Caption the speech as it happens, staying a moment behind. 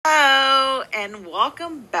and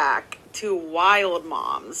welcome back to Wild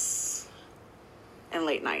Moms and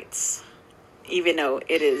Late Nights, even though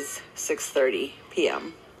it is 6:30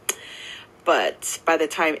 p.m. But by the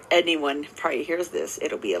time anyone probably hears this,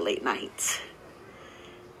 it'll be a late night.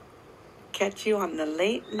 Catch you on the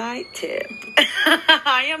late night tip.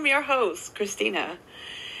 I am your host, Christina,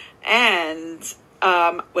 and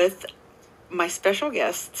with my special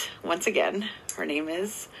guest, once again, her name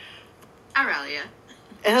is Aurelia.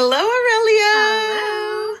 Hello, Aurelia.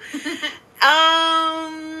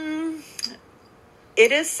 Hello.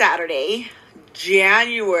 It is Saturday,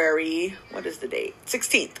 January, what is the date?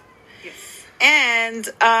 16th. Yes. And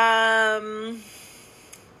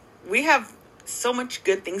we have so much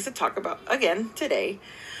good things to talk about again today.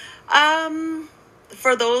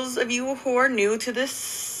 For those of you who are new to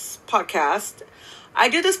this podcast, I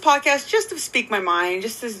do this podcast just to speak my mind,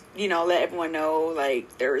 just to, let everyone know,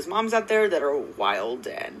 like, there's moms out there that are wild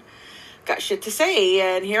and got shit to say,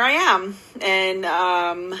 and here I am. And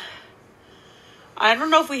I don't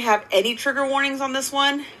know if we have any trigger warnings on this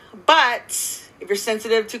one, but if you're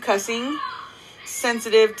sensitive to cussing,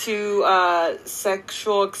 sensitive to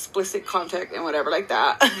sexual explicit content and whatever like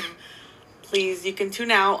that, please, you can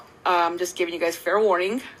tune out. Just giving you guys fair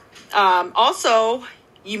warning. Also,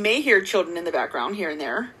 you may hear children in the background here and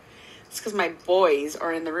there. It's because my boys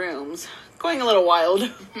are in the rooms going a little wild.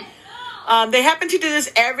 They happen to do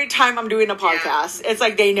this every time I'm doing a podcast. Yeah. It's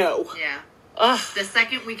like they know. Yeah. Ugh. The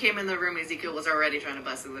second we came in the room, Ezekiel was already trying to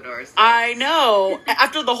bust through the doors. So. I know.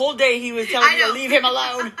 After the whole day, he was telling me to leave him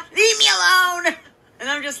alone. Leave me alone! And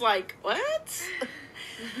I'm just like, what?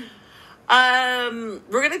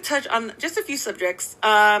 We're going to touch on just a few subjects.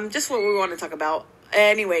 Just what we want to talk about.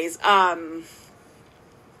 Anyways,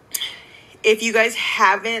 if you guys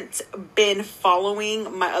haven't been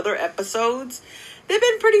following my other episodes, they've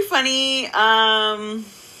been pretty funny. I'm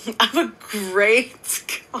a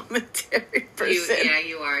great commentary person.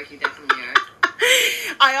 You are. You definitely are.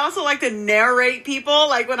 I also like to narrate people,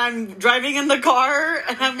 like when I'm driving in the car,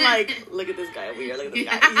 and I'm like, look at this guy over here, look at this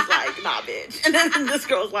guy. He's like, nah, bitch. And then this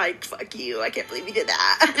girl's like, fuck you, I can't believe you did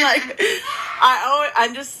that. Like,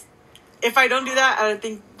 I'm just, if I don't do that, I don't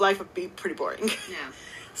think life would be pretty boring. Yeah.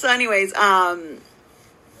 So anyways,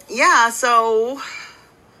 so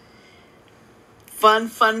fun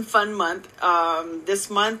month. This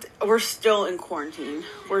month, we're still in quarantine.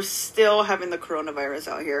 We're still having the coronavirus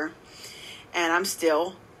out here. And I'm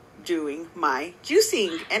still doing my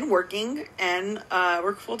juicing and working and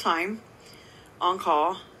work full time on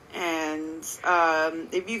call. And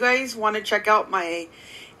if you guys want to check out my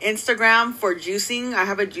Instagram for juicing, I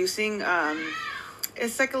have a juicing,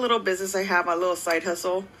 it's like a little business I have, a little side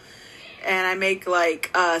hustle. And I make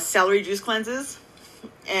like celery juice cleanses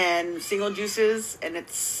and single juices. And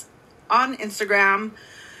it's on Instagram.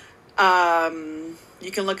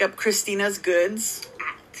 You can look up Christina's Goods.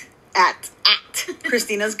 At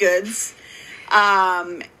Christina's Goods.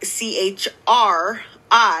 CHRISTINASGOODS.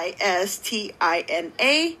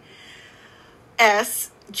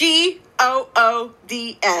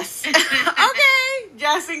 Okay,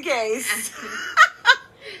 just in case.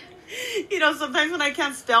 Sometimes when I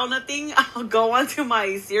can't spell nothing, I'll go onto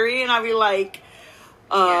my Siri and I'll be like,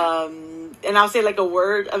 and I'll say like a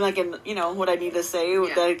word, I'm like, what I need to say,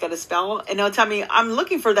 that I gotta spell, and it'll tell me I'm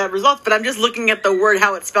looking for that result, but I'm just looking at the word,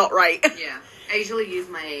 how it's spelled right. Yeah. I usually use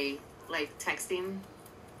my, texting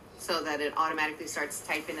so that it automatically starts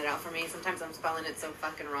typing it out for me. Sometimes I'm spelling it so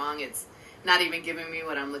fucking wrong, it's not even giving me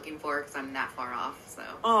what I'm looking for because I'm that far off, so.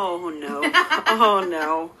 Oh, no. Oh,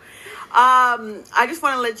 no. I just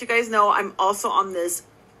want to let you guys know I'm also on this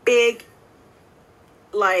big,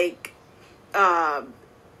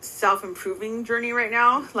 self-improving journey right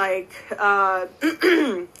now.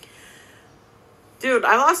 Dude,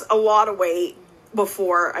 I lost a lot of weight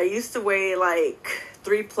before. I used to weigh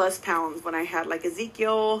 3+ pounds when I had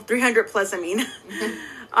Ezekiel, 300 plus, I mean.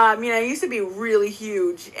 I used to be really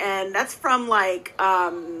huge, and that's from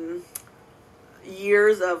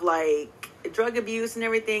years of drug abuse and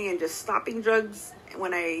everything, and just stopping drugs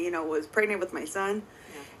when I, was pregnant with my son.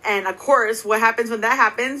 Yeah. And of course, what happens when that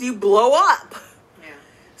happens? You blow up.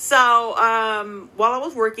 So, while I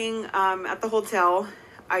was working at the hotel,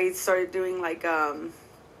 I started doing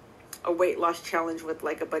a weight loss challenge with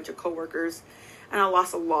a bunch of coworkers, and I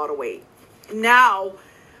lost a lot of weight. Now,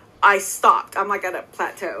 I stopped. I'm at a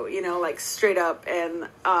plateau, straight up, and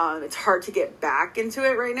it's hard to get back into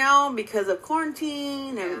it right now because of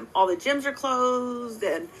quarantine, and all the gyms are closed,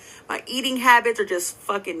 and my eating habits are just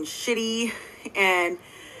fucking shitty,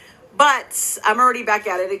 but I'm already back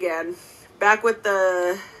at it again. Back with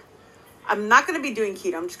the I'm not going to be doing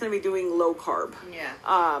keto. I'm just going to be doing low carb. Yeah.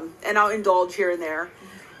 And I'll indulge here and there.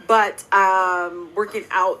 But working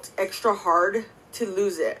out extra hard to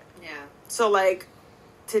lose it. Yeah. So, like,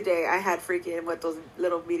 today I had freaking, those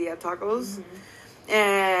little media tacos. Mm-hmm.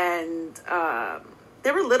 And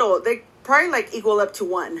they were little. They probably, like, equal up to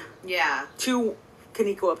one. Yeah. 2 can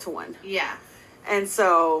equal up to 1. Yeah. And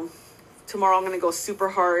so, tomorrow I'm going to go super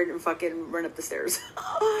hard and fucking run up the stairs.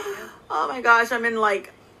 Oh, my gosh. I'm in,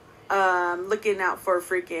 like, looking out for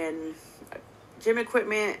freaking gym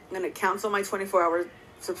equipment. I'm going to cancel my 24-hour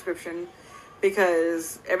subscription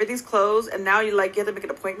because everything's closed, and now you have to make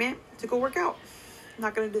an appointment to go work out. I'm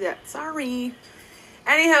not gonna do that. Sorry.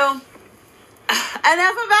 Anywho,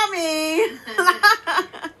 enough about me.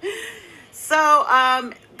 So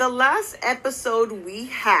the last episode we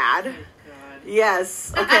had,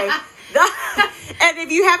 yes, okay. And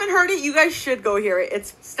if you haven't heard it, you guys should go hear it.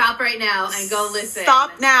 It's stop right now and go listen.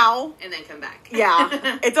 Stop now and then come back.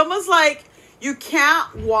 Yeah. It's almost like you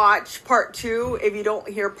can't watch part 2 if you don't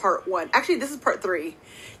hear part 1. Actually, this is part 3.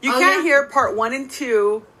 You can't hear part 1 and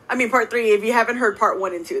 2. I mean, part 3 if you haven't heard part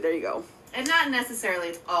 1 and 2. There you go. And not necessarily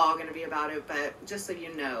it's all going to be about it, but just so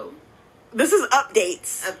you know. This is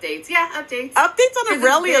updates. Updates. Yeah, updates. Updates on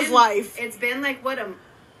Aurelia's life. It's been like, what, a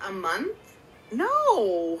month?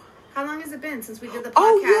 No. How long has it been since we did the podcast?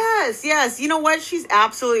 Oh, yes. You know what? She's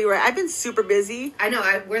absolutely right. I've been super busy. I know.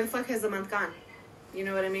 Where the fuck has the month gone? You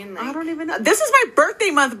know what I mean? Like, I don't even know. This is my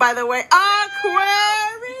birthday month, by the way. Aquarius!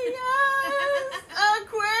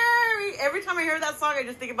 Aquarius! Every time I hear that song, I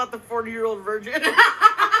just think about the 40-year-old virgin.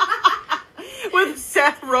 With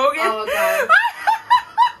Seth Rogen. Oh, God.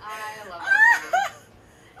 I love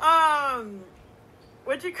that movie.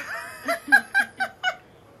 What'd you call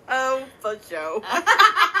Oh, for show.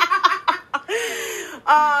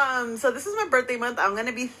 So this is my birthday month. I'm going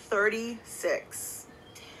to be 36.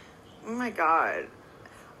 Oh, my God.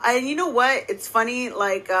 And you know what? It's funny.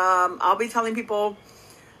 Like, I'll be telling people,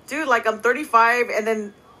 dude, like, I'm 35. And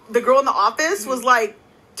then the girl in the office was like,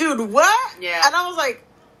 dude, what? Yeah. And I was like,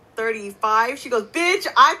 35. She goes, bitch,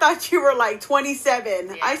 I thought you were like 27.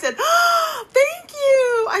 Yeah. I said, oh, thank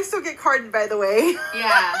you. I still get carded, by the way.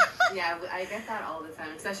 Yeah. I get that all the time,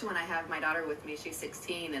 especially when I have my daughter with me. She's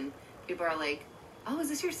 16, and people are like, oh, is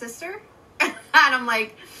this your sister? And I'm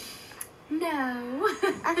like, no.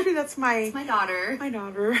 Actually, that's it's my daughter. My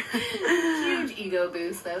daughter. Huge ego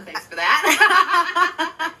boost, though. Thanks for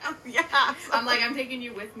that. Yeah. I'm like, I'm taking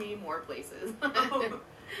you with me more places.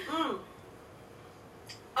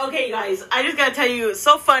 Okay, you guys, I just gotta tell you, it's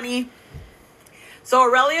so funny. So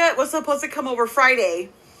Aurelia was supposed to come over Friday.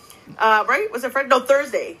 Right? Was it Friday? No,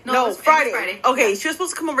 Thursday. No, it was Friday. Okay, yeah. She was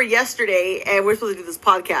supposed to come over yesterday, and we're supposed to do this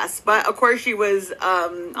podcast. But, of course, she was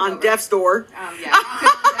on death's door. Yeah.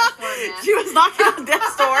 She was knocking on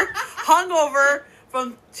death's door, hungover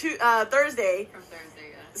from Thursday. From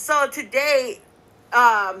Thursday, yeah. So, today,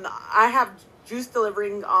 I have juice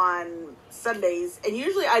delivering on Sundays. And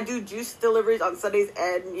usually I do juice deliveries on Sundays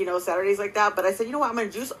and, Saturdays like that. But I said, you know what? I'm going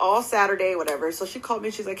to juice all Saturday, whatever. So she called me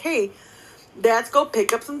and she's like, hey, let's go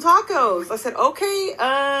pick up some tacos. I said, okay,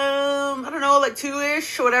 I don't know, like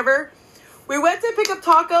 2-ish, whatever. We went to pick up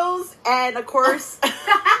tacos, and of course,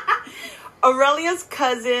 Aurelia's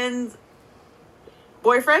cousin's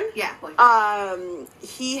boyfriend. Yeah, boyfriend.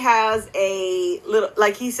 He has a little,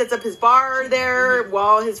 like, he sets up his bar there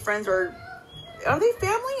while his friends are they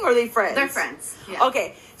family or are they friends? They're friends. Yeah.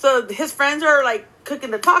 Okay, so his friends are like cooking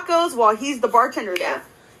the tacos while he's the bartender there. Yeah.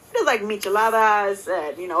 He does like micheladas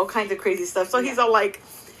and all kinds of crazy stuff. So he's all like,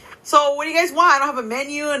 so what do you guys want? I don't have a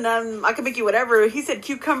menu and I can make you whatever. He said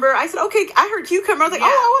cucumber. I said, okay. I heard cucumber. I was like, oh,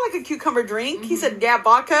 I want like a cucumber drink. Mm-hmm. He said, yeah,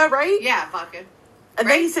 vodka, right? Yeah, vodka. And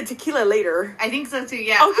then he said tequila later. I think so too,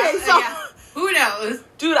 yeah. Okay, yeah. Who knows?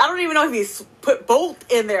 Dude, I don't even know if he's put both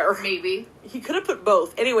in there. Maybe. He could have put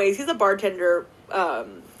both. Anyways, he's a bartender. I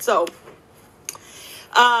said,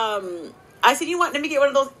 you want, let me get one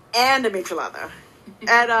of those and a michelada.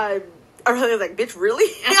 And I was like, bitch,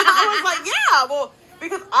 really? I was like, yeah, well,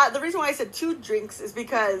 because the reason why I said 2 drinks is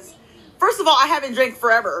because, first of all, I haven't drank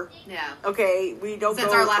forever. Yeah. Okay, we don't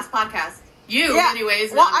Since our last podcast.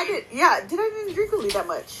 Anyways. Well, I did, yeah. Did I didn't drink really that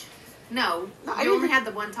much? No, you only had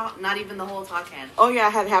the one talk, not even the whole talk can. Oh, yeah, I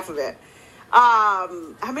had half of it. How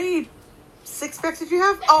many 6-packs did you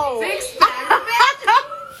have? Oh. 6-pack.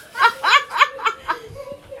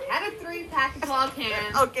 I had a 3-pack of 12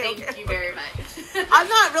 cans. Okay. Thank you very much. I'm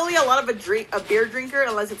not really a lot of a beer drinker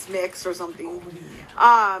unless it's mixed or something.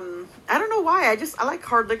 I don't know why. I like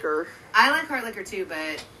hard liquor. I like hard liquor too,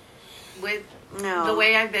 but with the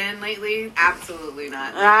way I've been lately, absolutely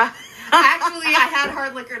not. Actually, I had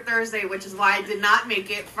hard liquor Thursday, which is why I did not make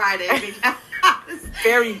it Friday. Because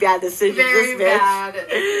Very bad decision. very this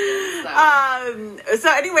bitch. bad.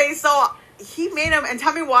 So anyway, so he made them, and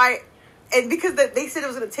tell me why. And because they said it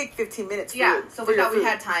was going to take 15 minutes. So we thought we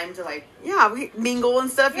had time to like. Yeah, we mingle and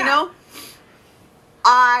stuff, Yeah. you know.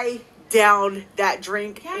 I downed that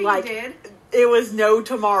drink. Yeah, like, you did. It was no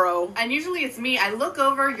tomorrow. And usually it's me. I look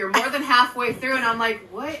over, you're more than halfway through, and I'm like,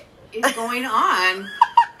 what is going on? And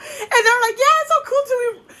they're like, yeah, it's so cool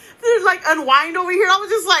to like unwind over here. I was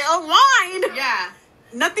just like, unwind. Yeah.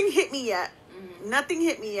 Nothing hit me yet. Mm-hmm. Nothing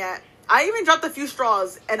hit me yet. I even dropped a few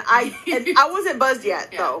straws, and I wasn't buzzed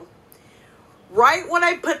yet though. Right when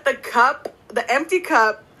I put the empty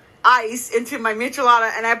cup, ice into my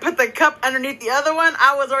michelada, and I put the cup underneath the other one,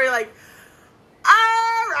 I was already like,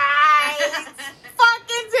 all right,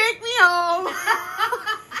 fucking take me home.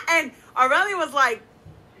 And Aurelia was like,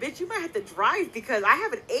 bitch, you might have to drive because I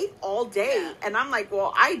haven't ate all day. Yeah. And I'm like,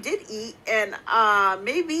 well, I did eat, and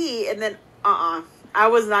maybe, and then I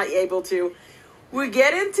was not able to. We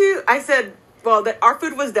get into, I said, well, our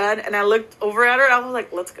food was done, and I looked over at her, and I was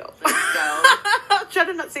like, let's go. Let's go. I tried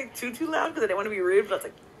to not say too loud because I didn't want to be rude, but I was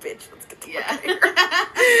like, bitch, let's get the fuck out of here.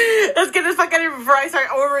 Let's get this fuck out of here before I start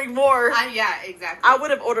ordering more. Yeah, exactly. I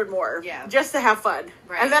would have ordered more. Yeah. Just to have fun.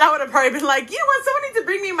 Right. And then I would have probably been like, you know what, someone needs to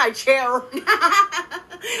bring me my chair. I'll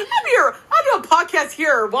do a podcast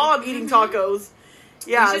here while I'm eating tacos.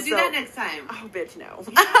 Yeah. We should do that next time. Oh, bitch, no.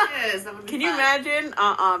 Yes, that would be Can fun. you imagine?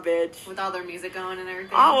 Bitch. With all their music going and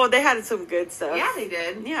everything. Oh, they had some good stuff. Yeah, they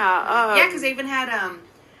did. Yeah. Yeah, because they even had,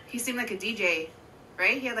 he seemed like a DJ,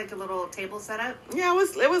 right? He had like a little table set up. Yeah, it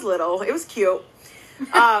was little. It was cute. Well,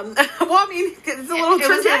 I mean, it's a little It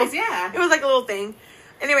was turntable. nice, yeah. It was like a little thing.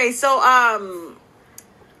 Anyway, so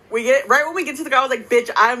we get right when we get to the car, I was like, bitch,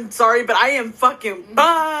 I'm sorry, but I am fucking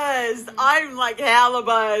buzzed. I'm like hella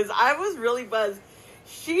buzzed. I was really buzzed.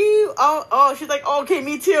 She's like, oh, okay,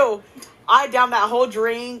 me too. I downed that whole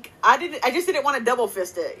drink. I just didn't want to double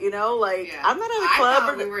fist it, you know? Like, Yeah. I'm not at a club. I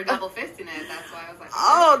thought we were double fisting it. That's why I was like,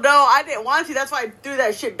 Oh, no, I didn't want to. That's why I threw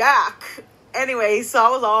that shit back. Anyway, so I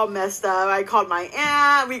was all messed up. I called my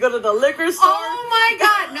aunt. We go to the liquor store. oh my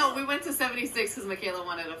god. No, we went to 76 because Michaela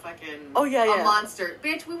wanted a fucking Oh, yeah. a monster.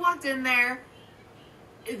 Bitch, we walked in there.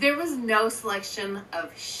 There was no selection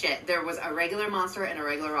of shit. There was a regular Monster and a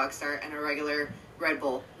regular Rockstar and a regular Red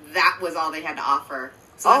Bull. That was all they had to offer.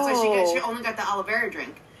 So that's why she only got the aloe vera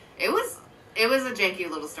drink. It was a janky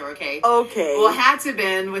little store, okay? Okay. Well, it had to have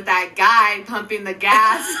been with that guy pumping the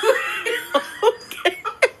gas. Okay.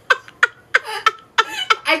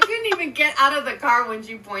 I couldn't even get out of the car when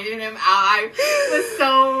she pointed him out. I was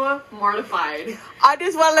so mortified. I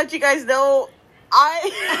just want to let you guys know,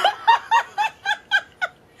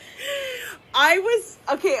 I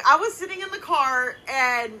was sitting in the car,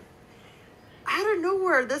 and out of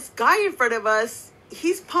nowhere, this guy in front of us,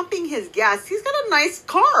 he's pumping his gas. He's got a nice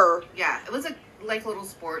car. Yeah, it was a little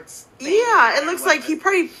sports thing. Yeah, it looks like he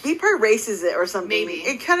probably races it or something. Maybe.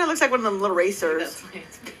 It kind of looks like one of them little racers. That's why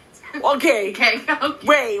it's Okay.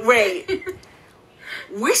 okay. Wait.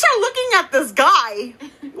 We start looking at this guy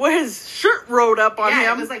with his shirt rolled up on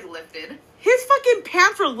him. It was like lifted. His fucking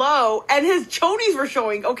pants were low and his chonies were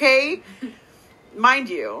showing, okay? Mind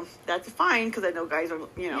you, that's fine because I know guys are,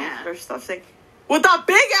 their stuff saying, with a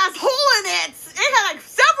big ass hole in it. It had like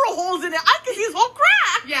several holes in it. I could see his whole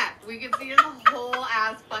crack. Yeah, we could see his whole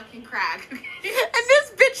ass fucking crack. And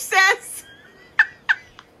this bitch says,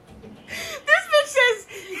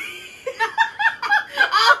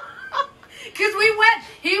 Because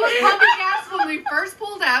he was pumping gas when we first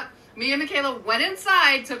pulled up. Me and Michaela went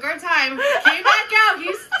inside, took our time, came back out.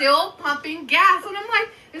 He's still pumping gas. And I'm like,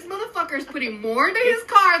 this motherfucker's putting more into his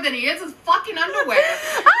car than he is his fucking underwear.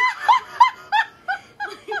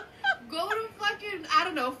 Go to fucking, I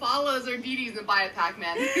don't know, Follows or DD's and buy a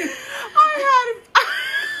Pac-Man.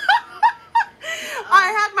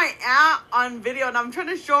 I had my aunt on video, and I'm trying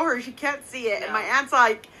to show her. She can't see it. No. And my aunt's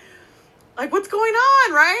like, what's going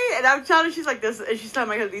on, right? And I'm telling her, she's like this, and she's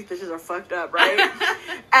telling me, these bitches are fucked up, right?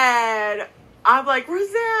 And I'm like, where's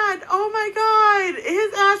that? Oh my God.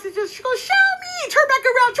 His ass is just, she goes, show me. Turn back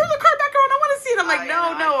around. Turn the car back around. I want to see it. I'm like,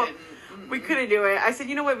 no. We couldn't do it. I said,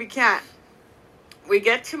 you know what? We can't. We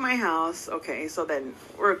get to my house. Okay, so then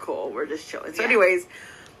we're cool. We're just chilling. So anyways,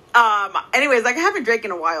 like I haven't drank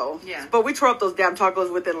in a while. Yeah. But we tore up those damn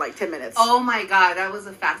tacos within like 10 minutes. Oh my God, that was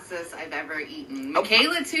the fastest I've ever eaten.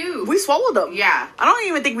 Michaela too. We swallowed them. Yeah. I don't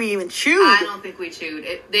even think we even chewed. I don't think we chewed.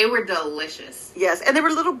 They were delicious. Yes, and they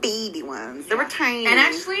were little baby ones. They were tiny. And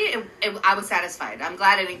actually, I was satisfied. I'm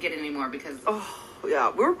glad I didn't get any more because... Oh,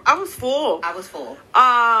 yeah. I was full. I was full.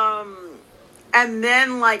 And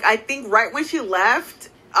then, like, I think right when she left,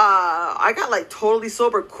 I got, like, totally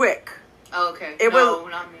sober quick. Oh, okay. It no,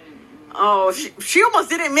 was... not me. Oh, she almost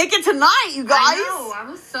didn't make it tonight, you guys. I know.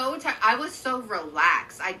 I was so tired. I was so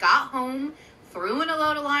relaxed. I got home, threw in a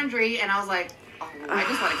load of laundry, and I was like, oh, I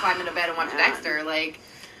just want to climb into bed and watch Dexter. Like,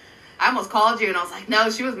 I almost called you, and I was like, no,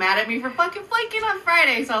 she was mad at me for fucking flaking on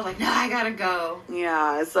Friday. So I was like, no, I gotta go.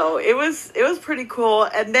 Yeah, so it was pretty cool.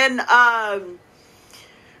 And then, I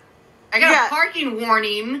got a parking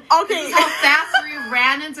warning. Okay. This is how fast we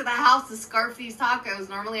ran into the house to scarf these tacos.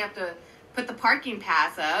 Normally I have to put the parking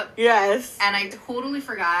pass up. Yes. And I totally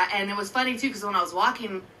forgot. And it was funny, too, because when I was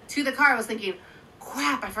walking to the car, I was thinking,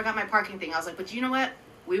 crap, I forgot my parking thing. I was like, but you know what?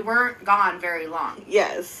 We weren't gone very long.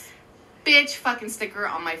 Yes. Bitch fucking sticker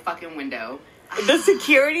on my fucking window. The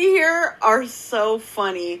security here are so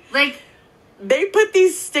funny. Like, they put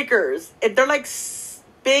these stickers. They're like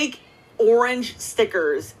big orange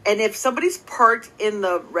stickers. And if somebody's parked in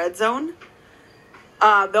the red zone...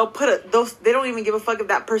 they'll put they don't even give a fuck if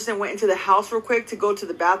that person went into the house real quick to go to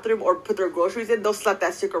the bathroom or put their groceries in. They'll slap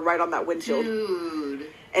that sticker right on that windshield. dude.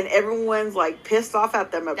 And everyone's like pissed off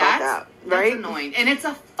at them about that. Right? That's annoying. And it's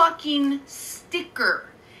a fucking sticker.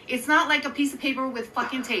 It's not like a piece of paper with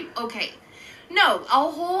fucking tape. Okay. No, a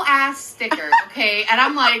whole ass sticker. Okay. And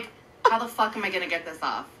I'm like, how the fuck am I going to get this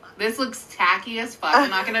off? This looks tacky as fuck. I'm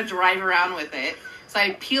not going to drive around with it. So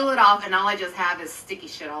I peel it off and all I just have is sticky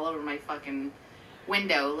shit all over my fucking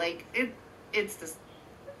window. Like, it's just,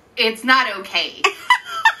 it's not okay.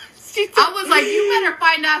 I was like, you better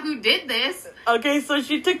find out who did this. Okay, so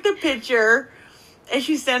she took the picture and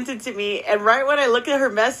she sent it to me. And right when I looked at her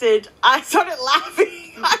message, I started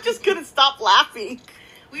laughing. I just couldn't stop laughing.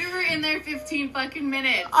 We were in there 15 fucking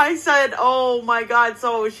minutes. I said, oh my God.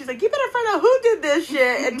 So she's like, you better find out who did this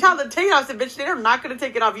shit and tell them to take it off. I said, bitch, they're not going to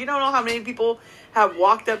take it off. You don't know how many people have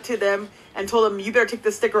walked up to them and told them, you better take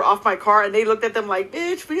the sticker off my car. And they looked at them like,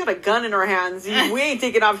 bitch, we got a gun in our hands. We ain't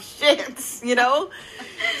taking off shit, you know?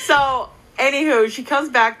 So, anywho, she comes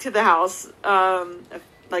back to the house,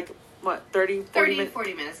 like, what, 40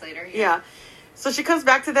 minutes later. Yeah. So she comes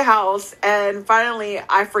back to the house, and finally,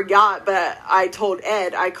 I forgot, but I told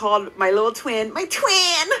Ed, I called my little twin,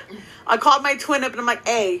 I called my twin up, and I'm like,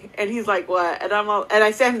 hey, and he's like, what? And and I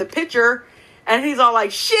sent him the picture, and he's all like,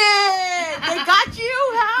 shit, they got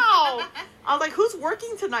you? How? I was like, who's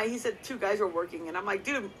working tonight? He said 2 guys were working, and I'm like,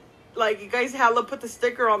 dude, like, you guys put the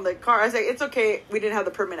sticker on the car. I was like, it's okay, we didn't have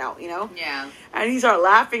the permit out, you know? Yeah. And he started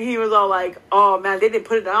laughing. He was all like, oh, man, they didn't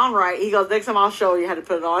put it on right. He goes, next time I'll show you how to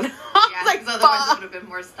put it on. Yeah, like, because otherwise it would have been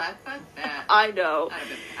more stuck. Fuck that. I know.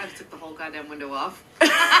 I just took the whole goddamn window off.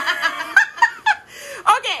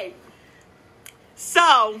 Okay.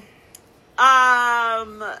 So,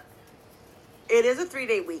 it is a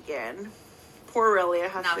 3-day weekend. Poor Aurelia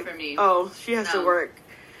has Not to... for me. Oh, she has to work.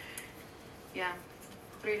 Yeah.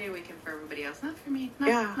 3-day weekend for everybody else. Not for me.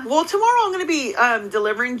 Yeah. Well, tomorrow I'm going to be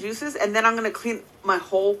delivering juices, and then I'm going to clean my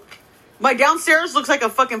downstairs looks like a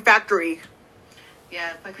fucking factory.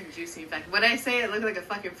 Yeah, fucking juicing factory. What did I say? It looked like a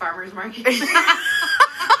fucking farmer's market.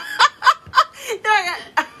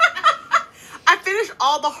 I finished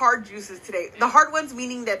all the hard juices today. The hard ones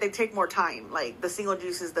meaning that they take more time. Like the single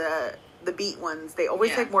juices, the beet ones, they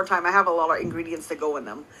always take more time. I have a lot of ingredients that go in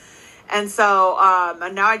them. And so,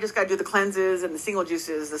 and now I just got to do the cleanses and the single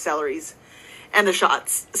juices, the celeries, and the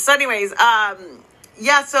shots. So anyways,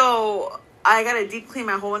 yeah, so I got to deep clean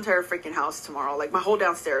my whole entire freaking house tomorrow. Like my whole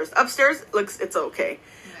downstairs. Upstairs, it's okay.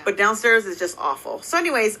 Yeah. But downstairs is just awful. So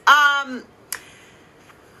anyways, enough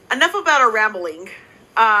about our rambling.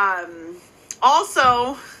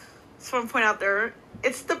 Also, just want to point out there,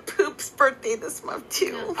 it's the Poop's birthday this month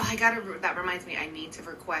too. Oh, that reminds me, I need to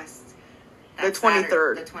request the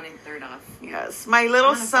 23rd. The 23rd off. Yes. My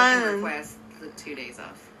little son. Request the 2 days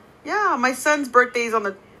off. Yeah, my son's birthday's on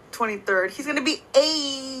the 23rd. He's going to be 8.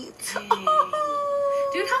 Dude, how long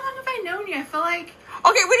have I known you? I feel like...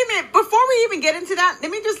 Okay, wait a minute. Before we even get into that,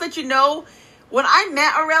 let me just let you know, when I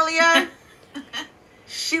met Aurelia,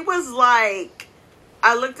 she was like,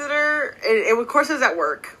 I looked at her, and of course it was at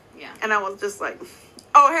work. Yeah. And I was just like,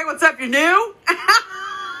 oh, hey, what's up? You new?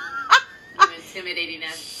 Intimidating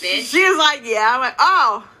ass bitch. She was like, yeah. I'm like,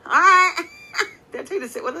 oh, all right. Did I tell you to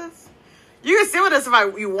sit with us? You can sit with us if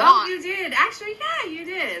you want. Oh, you did. Actually, yeah, you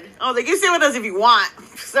did. Oh, they can sit with us if you want.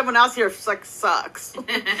 Someone else here sucks.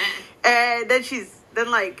 And then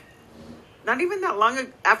like, not even that long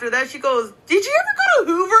after that, she goes, did you ever go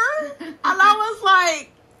to Hoover? And I was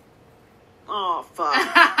like, oh, fuck.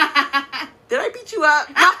 Did I beat you up?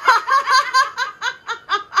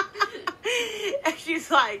 And she's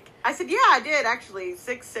like, I said, yeah, I did actually,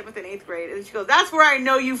 6th, 7th, and 8th grade. And she goes, that's where I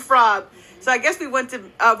know you from. Mm-hmm. So I guess we went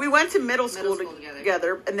to middle school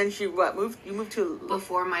together. And then you moved to...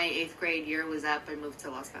 Before my 8th grade year was up, I moved to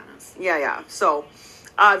Los Banos. Yeah. So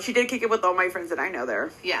she did kick it with all my friends that I know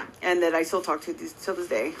there. Yeah. And that I still talk to till this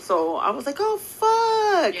day. So I was like, oh,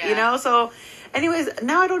 fuck. Yeah. You know, so... Anyways,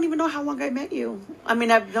 now I don't even know how long I met you. I mean,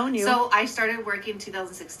 I've known you. So I started working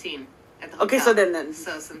 2016 at the hotel. Okay, so then.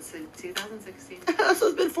 So since 2016. So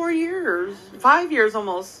it's been 4 years. 5 years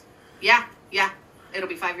almost. Yeah. It'll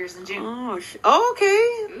be 5 years in June. Oh, okay.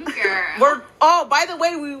 Ooh, girl. By the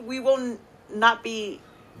way, we will not be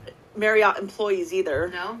Marriott employees either.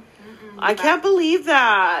 No? I can't believe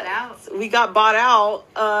that. Bought out. We got bought out.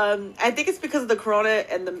 I think it's because of the corona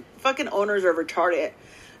and the fucking owners are retarded.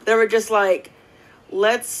 They were just like,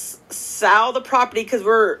 let's sell the property because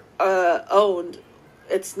we're owned.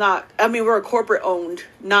 It's not, I mean, we're a corporate owned,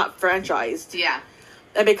 not franchised. Yeah.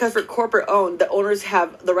 And because we're corporate owned, the owners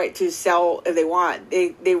have the right to sell if they want.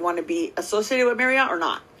 They want to be associated with Marriott or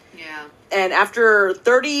not. Yeah. And after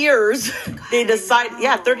 30 years, they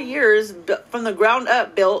decided, 30 years from the ground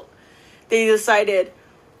up built, they decided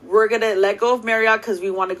we're going to let go of Marriott because we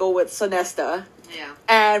want to go with Sonesta. Yeah.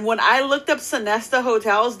 And when I looked up Sonesta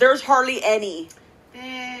hotels, there's hardly any.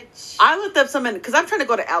 Bitch. I looked up some because I'm trying to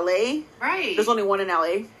go to LA. Right. There's only one in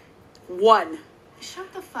LA. One.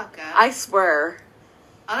 Shut the fuck up. I swear.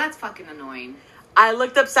 Oh, that's fucking annoying. I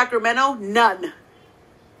looked up Sacramento. None.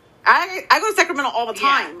 I go to Sacramento all the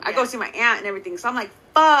time. Yeah. I go see my aunt and everything. So I'm like,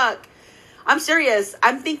 fuck. I'm serious.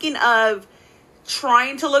 I'm thinking of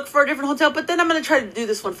trying to look for a different hotel, but then I'm going to try to do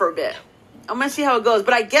this one for a bit. I'm going to see how it goes.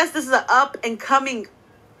 But I guess this is an up-and-coming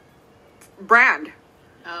brand.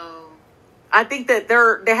 Oh. I think that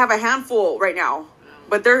they have a handful right now.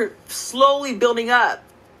 But they're slowly building up.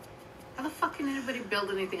 How the fuck can anybody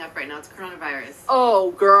build anything up right now? It's coronavirus.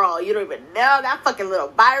 Oh, girl. You don't even know that fucking little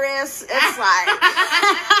virus. It's like...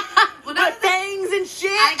 well, now things and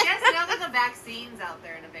shit. I guess now that the vaccine's out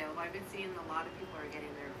there and available, I've been seeing a lot of people are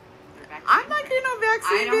getting their vaccine. I'm not getting no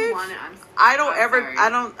vaccine, I don't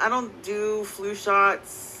want it. I don't do flu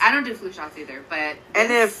shots. I don't do flu shots either, but...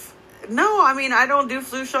 I don't do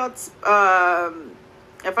flu shots.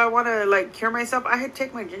 If I want to, like, cure myself, I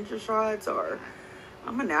take my ginger shots, or...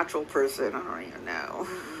 I'm a natural person. I don't even know.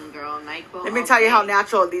 Girl, NyQuil. Let me tell you how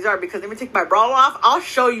natural these are, because let me take my bra off. I'll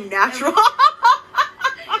show you natural.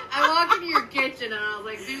 I walk into your kitchen and I was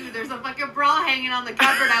like, dude, there's a fucking bra hanging on the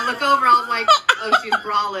cupboard. I look over, I was like, oh, she's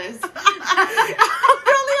braless.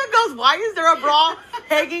 Leah goes, why is there a bra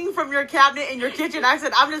hanging from your cabinet in your kitchen? I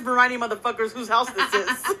said, I'm just reminding motherfuckers whose house this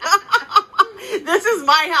is. This is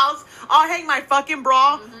my house. I'll hang my fucking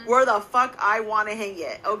bra where the fuck I want to hang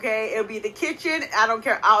it, okay? It'll be the kitchen. I don't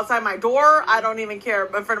care. Outside my door. I don't even care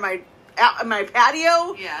in front of my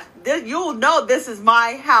patio. Yeah. You'll know this is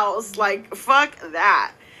my house. Like, fuck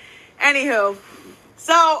that. Anywho.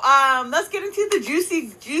 So, let's get into the juicy.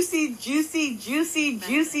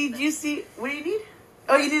 What do you need?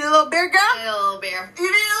 Oh, you need a little beer, girl? A little beer.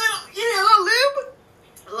 You need a little lube?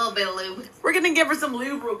 A little bit of lube. We're gonna give her some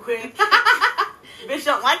lube real quick. Bitch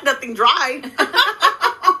don't like nothing dry.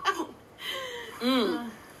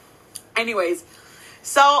 Anyways,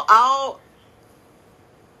 so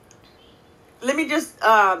let me just,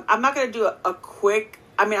 I'm not going to do a quick,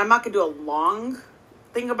 I'm not going to do a long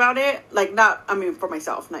thing about it. Like, for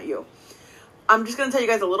myself, not you. I'm just going to tell you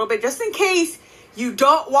guys a little bit, just in case you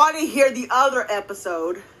don't want to hear the other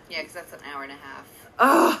episode. Yeah, because that's an hour and a half.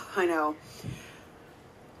 Oh, I know.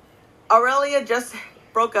 Aurelia just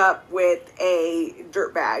broke up with a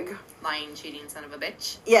dirtbag. Lying, cheating son of a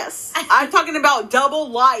bitch. Yes. I'm talking about double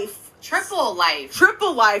life. Triple life.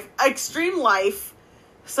 Triple life. Extreme life.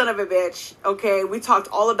 Son of a bitch. Okay, we talked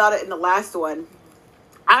all about it in the last one.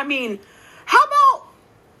 I mean, how about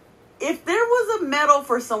if there was a medal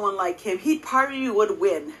for someone like him, he probably would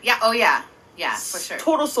win. Yeah, oh yeah. Yeah, for sure.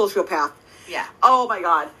 Total sociopath. Yeah. Oh my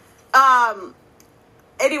god.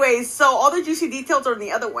 Anyways, so all the juicy details are in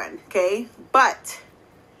the other one, okay? But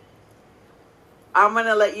I'm going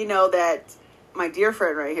to let you know that my dear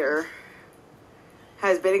friend right here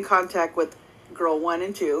has been in contact with girl 1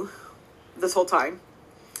 and 2 this whole time.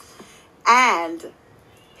 And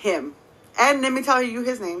him. And let me tell you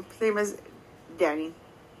his name. His name is Daniel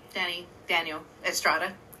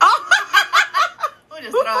Estrada. Oh! We'll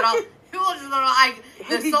just throw it all. We'll just throw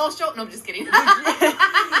it all. Social. No, I'm just kidding.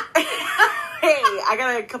 Hey, I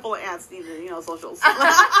got a couple of aunts needing, socials.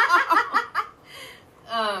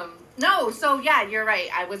 No, so yeah, you're right.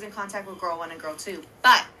 I was in contact with girl 1 and girl 2,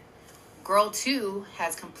 but girl 2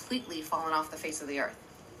 has completely fallen off the face of the earth.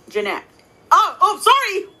 Jeanette. Oh,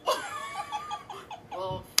 sorry.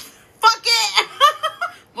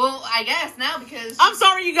 I guess now because I'm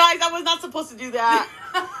sorry, you guys. I was not supposed to do that.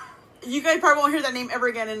 You guys probably won't hear that name ever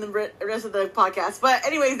again in the rest of the podcast. But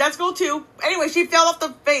anyways, that's cool too. Anyway, she fell off the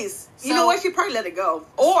face. You know what? She probably let it go.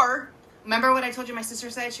 Or remember what I told you my sister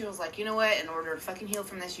said? She was like, you know what? In order to fucking heal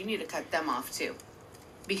from this, you need to cut them off too.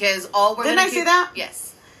 Because all we're Didn't I say that?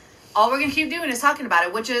 Yes. All we're gonna keep doing is talking about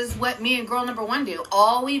it, which is what me and girl number one do.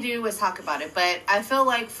 All we do is talk about it. But I feel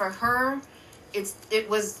like for her, it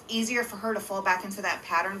was easier for her to fall back into that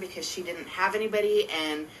pattern because she didn't have anybody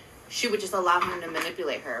and she would just allow him to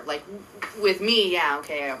manipulate her. Like with me, yeah,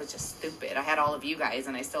 okay, I was just stupid. I had all of you guys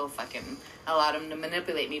and I still fucking allowed him to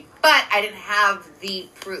manipulate me. But I didn't have the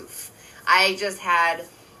proof. I just had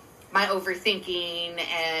my overthinking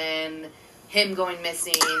and him going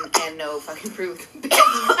missing and no fucking proof.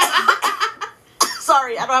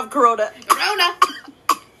 sorry, I don't have Corona. Corona.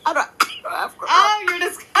 I don't have Corona. Oh, you're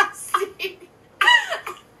disgusting.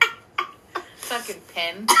 Fucking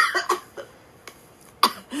pen.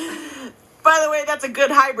 By the way, that's a good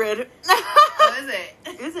hybrid. What is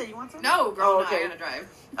it? Is it? You want some? No, girl, Oh, okay. no, I gotta drive.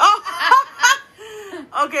 Oh.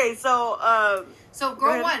 Okay, so So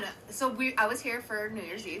girl one. So I was here for New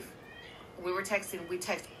Year's Eve. We were texting. We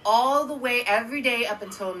text all the way every day up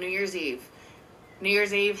until New Year's Eve. New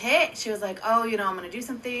Year's Eve hit. She was like, "Oh, you know, I'm gonna do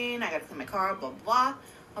something. I gotta clean my car. Blah blah blah."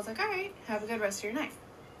 I was like, "All right, have a good rest of your night."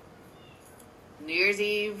 New Year's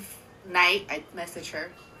Eve night, I messaged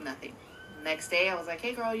her. Nothing. Next day, I was like,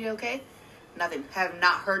 "Hey, girl, you okay?" Nothing. Have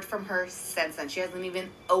not heard from her since then. She hasn't even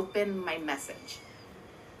opened my message.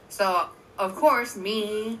 So, of course,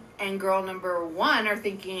 me and girl number one are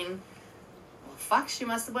thinking, well, fuck, she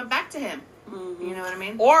must have went back to him. Mm-hmm. You know what I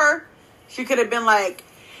mean? Or she could have been like,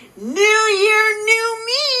 New Year, new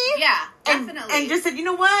me. Yeah, definitely. And just said, you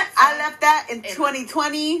know what? I left that in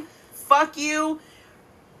 2020. Fuck you.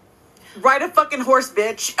 Ride a fucking horse,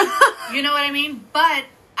 bitch. You know what I mean? But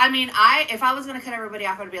I mean, if I was going to cut everybody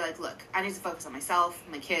off, I'd be like, look, I need to focus on myself,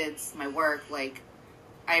 my kids, my work. Like,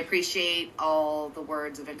 I appreciate all the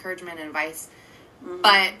words of encouragement and advice. Mm-hmm.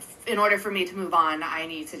 But in order for me to move on, I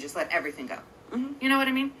need to just let everything go. Mm-hmm. You know what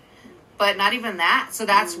I mean? But not even that. So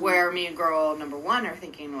that's where me and girl number one are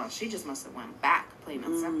thinking, well, she just must have went back, plain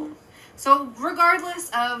and simple. So regardless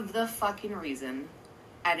of the fucking reason,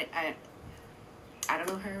 I don't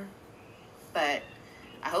know her, but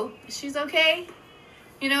I hope she's okay.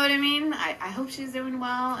 You know what I mean? I hope she's doing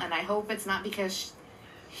well, and I hope it's not because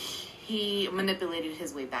he manipulated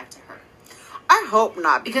his way back to her. I hope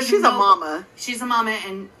not, because she's a mama. She's a mama,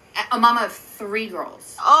 and a mama of 3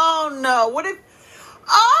 girls. Oh, no. What if...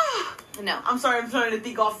 Oh! No. I'm sorry, I'm starting to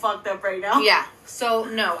think all fucked up right now. Yeah. So,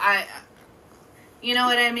 no, you know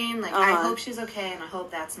what I mean? Like, I hope she's okay, and I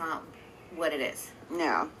hope that's not what it is.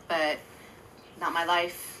 Yeah. But not my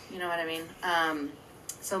life. You know what I mean?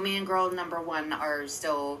 So me and girl number one are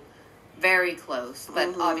still very close,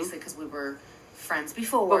 but obviously because we were friends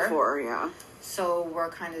before. Before, yeah. So we're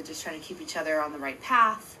kind of just trying to keep each other on the right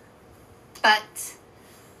path. But,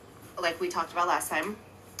 like we talked about last time,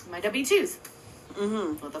 my W-2s.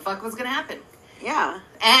 Mm-hmm. What the fuck was going to happen? Yeah.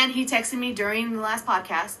 And he texted me during the last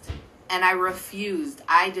podcast, and I refused.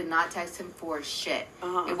 I did not text him for shit.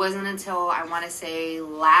 It wasn't until, I want to say,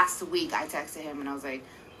 last week I texted him, and I was like,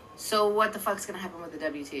 so what the fuck's going to happen with the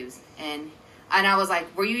W-2s? And I was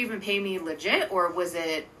like, were you even paying me legit, or was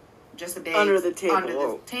it just a big... Under the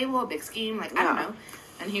table, a big scheme? Like, I don't know.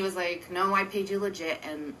 And he was like, no, I paid you legit,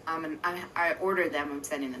 and I ordered them, I'm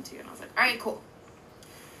sending them to you. And I was like, all right, cool.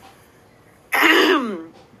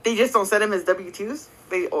 They just don't send him his W-2s?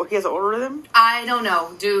 He has to order them? I don't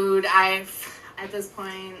know, dude. At this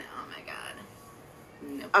point, oh my god.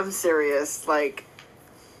 Nope. I'm serious. Like,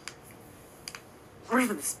 where's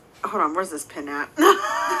this pin at?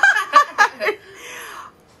 I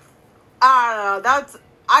don't know.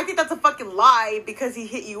 I think that's a fucking lie, because he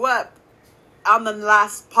hit you up on the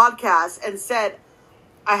last podcast and said,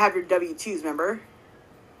 I have your W-2s, remember?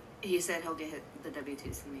 He said he'll get the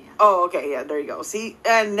W-2s from me. Yeah. Oh, okay, yeah, there you go. See,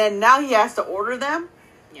 and then now he has to order them.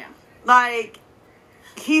 Yeah. Like,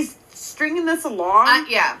 he's stringing this along.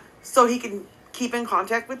 Yeah. So he can keep in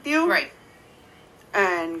contact with you. Right.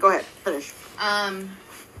 And go ahead, finish.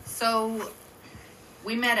 So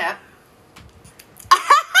we met up.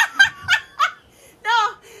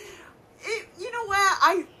 No, you know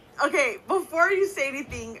what? Okay, before you say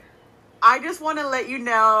anything, I just want to let you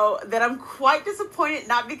know that I'm quite disappointed,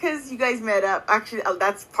 not because you guys met up. Actually,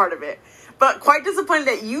 that's part of it. But quite disappointed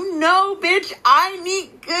that bitch, I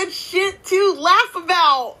need good shit to laugh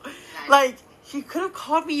about. Nice. Like, she could have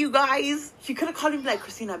called me, you guys. She could have called me like,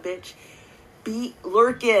 Christina, bitch, be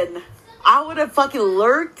lurking. I would have fucking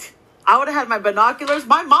lurked. I would have had my binoculars.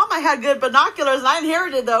 My mama had good binoculars, and I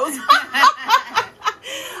inherited those.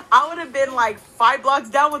 I would have been like 5 blocks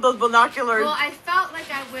down with those binoculars. Well, I felt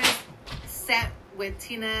like I was set with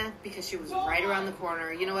Tina because she was right around the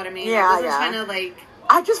corner. You know what I mean? Yeah, I wasn't yeah. trying to like.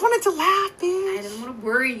 I just wanted to laugh, bitch. I didn't want to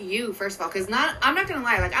worry you, first of all, because I'm not gonna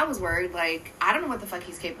lie. Like, I was worried. Like, I don't know what the fuck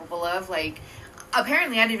he's capable of. Like,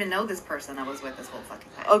 apparently, I didn't even know this person I was with this whole fucking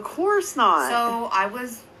time. Of course not. So I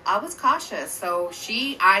was cautious. So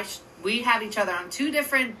we have each other on 2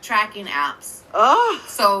 different tracking apps. Oh.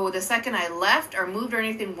 So the second I left or moved or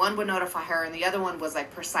anything, one would notify her, and the other one was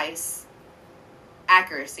like precise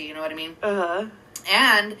accuracy. You know what I mean? Uh-huh.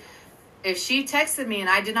 And if she texted me and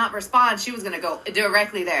I did not respond, she was gonna go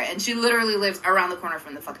directly there. And she literally lives around the corner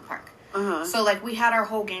from the fucking park. Uh-huh. So like we had our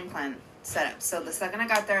whole game plan set up. So the second I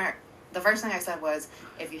got there, the first thing I said was,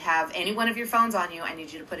 if you have any one of your phones on you, I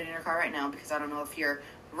need you to put it in your car right now, because I don't know if you're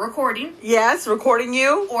recording. Yes, recording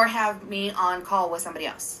you. Or have me on call with somebody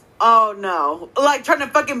else. Oh, no. Like, trying to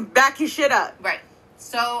fucking back his shit up. Right.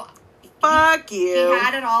 So... Fuck he you.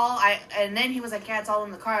 had it all. And then he was like, yeah, it's all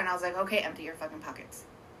in the car. And I was like, okay, empty your fucking pockets.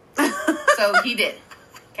 So he did.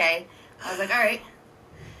 Okay? I was like, all right.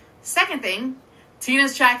 Second thing,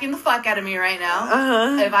 Tina's tracking the fuck out of me right now.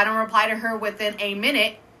 Uh-huh. If I don't reply to her within a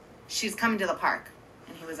minute, she's coming to the park.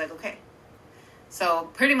 And he was like, okay. So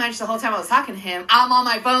pretty much the whole time I was talking to him, I'm on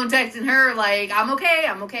my phone texting her like, I'm okay.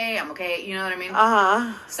 You know what I mean?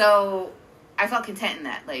 Uh-huh. So I felt content in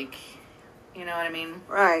that. Like, you know what I mean?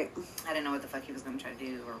 Right. I didn't know what the fuck he was going to try to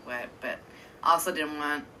do or what. But I also didn't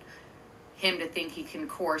want him to think he can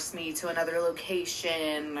coerce me to another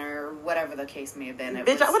location or whatever the case may have been.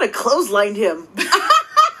 Bitch, I would have clotheslined him.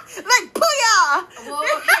 Like, booyah! Well,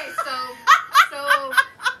 okay, so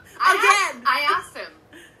I asked him,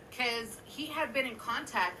 because he had been in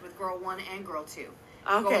contact with girl 1 and girl 2.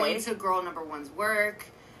 Okay. Going to girl number 1's work,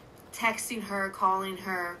 texting her, calling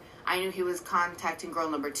her. I knew he was contacting girl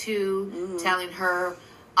number 2, telling her,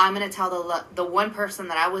 I'm going to tell the one person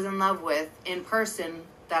that I was in love with in person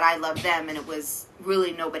that I love them, and it was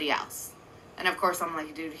really nobody else. And of course, I'm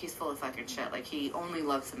like, dude, he's full of fucking shit. Like, he only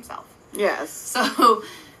loves himself. Yes. So...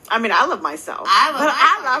 I mean, I love myself. I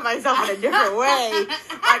love myself in a different way.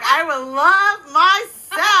 Like, I would love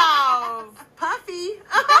myself. Puffy.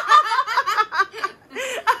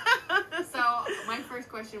 So, my first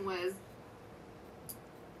question was,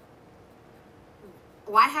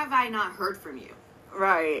 why have I not heard from you?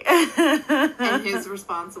 Right. And his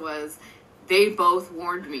response was, they both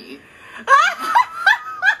warned me.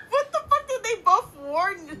 What the fuck did they both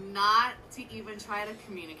warn you? Not to even try to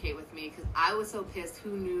communicate with me, because I was so pissed.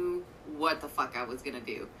 Who knew what the fuck I was gonna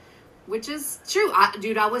do? Which is true.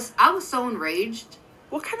 Dude, I was so enraged.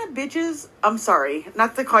 What kind of bitches? I'm sorry,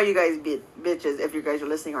 not to call you guys bitches if you guys are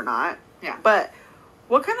listening or not. Yeah. But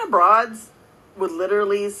what kind of broads would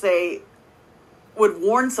literally would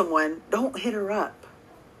warn someone, don't hit her up?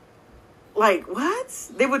 Like, what?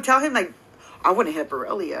 They would tell him, like, I wouldn't hit up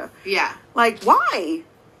Aurelia. Yeah. Like, why?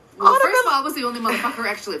 Well, first of all, I was the only motherfucker who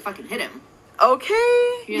actually fucking hit him.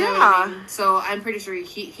 Okay. You know what I mean? So I'm pretty sure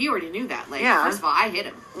he already knew that. Like, first of all, I hit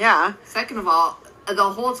him. Yeah. Second of all, the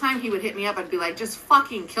whole time he would hit me up, I'd be like, just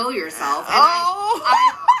fucking kill yourself. And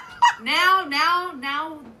now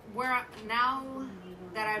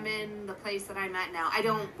that I'm in the place that I'm at now, I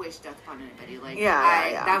don't wish death upon anybody. Like,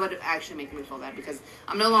 that would actually make me feel bad, because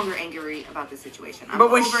I'm no longer angry about the situation.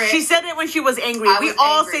 But when she said it when she was angry, we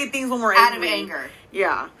all say things when we're angry. Out of anger.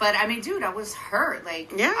 Yeah. But I mean, dude, I was hurt.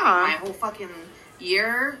 Like, yeah. My whole fucking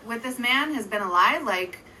year with this man has been a lie.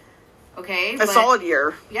 Like, okay. A solid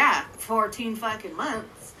year. Yeah. 14 fucking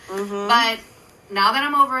months. Mm-hmm. But now that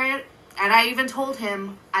I'm over it, and I even told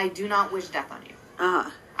him, I do not wish death on you. Uh-huh.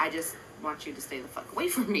 I just want you to stay the fuck away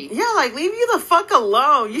from me. Yeah, like, leave you the fuck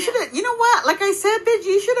alone. You should have, you know what? Like I said, bitch,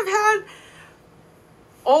 you should have had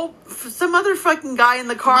some other fucking guy in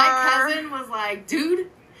the car. My cousin was like, dude,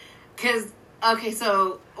 because, okay,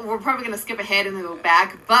 so we're probably going to skip ahead and then go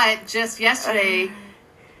back, but just yesterday,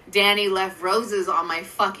 Danny left roses on my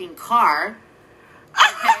fucking car.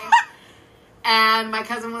 Okay? And my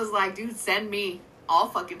cousin was like, dude, send me. I'll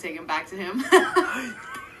fucking take him back to him.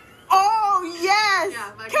 Oh, yes.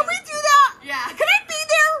 Yeah, can we do that? Yeah. Can I be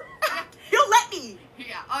there? He'll let me.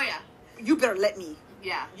 Yeah. Oh, yeah. You better let me.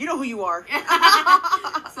 Yeah. You know who you are. So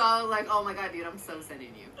I was like, oh my God, dude, I'm so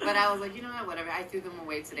sending you. But I was like, you know what, whatever. I threw them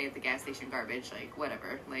away today at the gas station garbage. Like,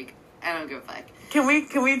 whatever. Like, I don't give a fuck. Can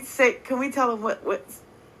we tell them what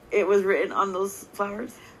it was written on those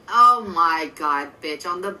flowers? Oh my God, bitch.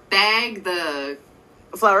 On the bag, the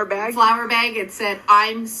flower bag. It said,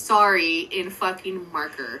 "I'm sorry" in fucking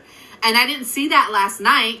marker. And I didn't see that last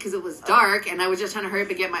night because it was dark, and I was just trying to hurry up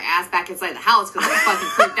and get my ass back inside the house because I was fucking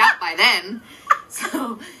creeped out by then.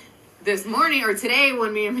 So this morning, or today,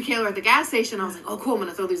 when me and Michaela were at the gas station, I was like, oh, cool, I'm going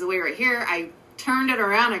to throw these away right here. I turned it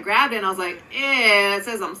around, I grabbed it, and I was like, it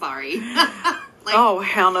says I'm sorry. Like, oh,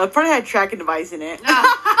 hell no. It probably had a tracking device in it. Well,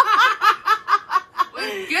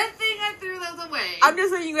 good thing I threw those away. I'm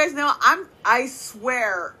just letting you guys know, I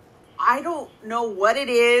swear, I don't know what it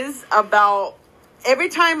is about. Every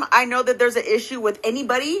time I know that there's an issue with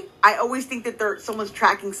anybody, I always think that someone's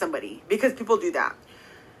tracking somebody, because people do that.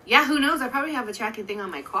 Yeah, who knows? I probably have a tracking thing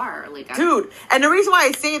on my car. Dude, and the reason why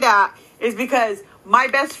I say that is because my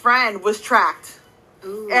best friend was tracked.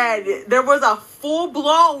 Ooh. And there was a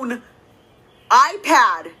full-blown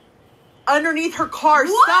iPad underneath her car,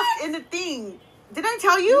 stuffed in the thing. Did I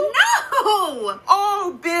tell you? No!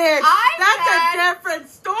 Oh, bitch. That's a different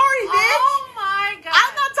story, bitch. Oh, my God.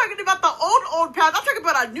 I'm not talking about the old pad. I'm talking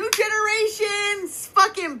about a new generation,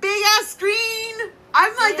 fucking big-ass screen.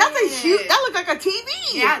 I'm like, that's a huge, that looked like a TV.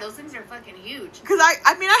 Yeah, those things are fucking huge. Because,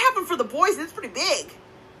 I mean, I have them for the boys, and it's pretty big.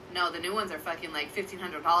 No, the new ones are fucking like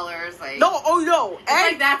 $1,500. Like, no, oh, no. It's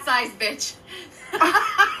like that size, bitch.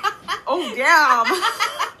 Oh, damn.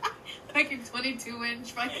 Like a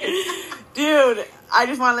 22-inch fucking... Dude, I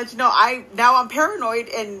just want to let you know, I'm paranoid,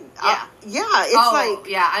 and it's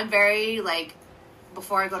yeah, I'm very, like,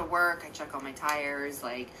 before I go to work, I check all my tires,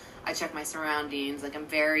 like, I check my surroundings, like, I'm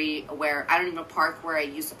very aware. I don't even park where I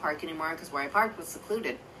used to park anymore, because where I parked was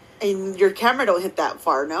secluded. And your camera don't hit that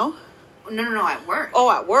far, no? No, at work.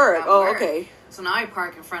 Oh, at work. Okay. So now I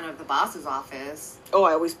park in front of the boss's office. Oh,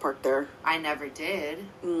 I always park there. I never did.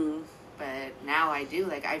 Mm. But now I do.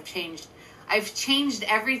 Like, I've changed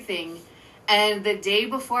everything. And the day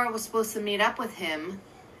before I was supposed to meet up with him,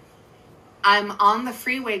 I'm on the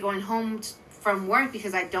freeway going home from work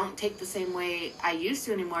because I don't take the same way I used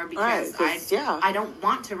to anymore because I don't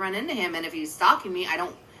want to run into him. And if he's stalking me, I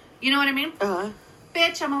don't, you know what I mean? Uh-huh.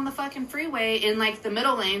 Bitch, I'm on the fucking freeway in, like, the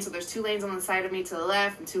middle lane. So there's 2 lanes on the side of me to the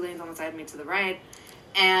left and 2 lanes on the side of me to the right.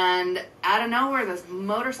 And out of nowhere, this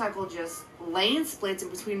motorcycle just lane splits in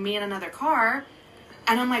between me and another car.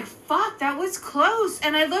 And I'm like, fuck, that was close.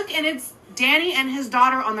 And I look, and it's Danny and his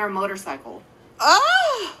daughter on their motorcycle.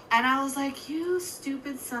 Oh! And I was like, you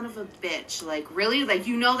stupid son of a bitch. Like, really? Like,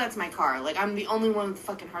 you know that's my car. Like, I'm the only one with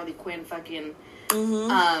fucking Harley Quinn fucking,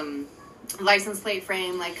 license plate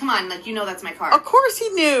frame. Like, come on. Like, you know that's my car. Of course he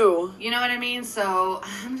knew. You know what I mean? So,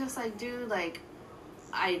 I'm just like, dude, like,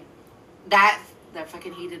 that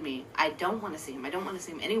fucking heated me. I don't want to see him. I don't want to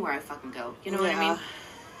see him anywhere I fucking go. You know what I mean?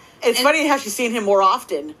 It's funny how she's seeing him more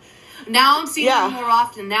often. Now I'm seeing him more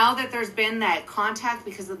often. Now that there's been that contact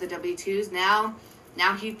because of the W-2s, now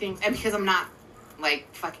he thinks, and because I'm not,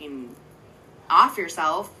 like, fucking off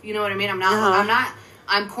yourself, you know what I mean?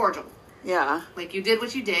 I'm cordial. Yeah. Like, you did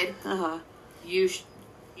what you did. Uh-huh. You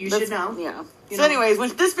should know. Yeah. You so know? anyways,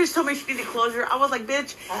 when this bitch told me she needed closure, I was like,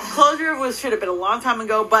 bitch, closure should have been a long time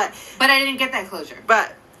ago, but I didn't get that closure.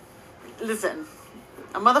 But, listen,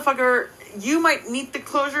 a motherfucker, you might need the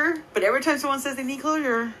closure, but every time someone says they need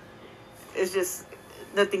closure, it's just,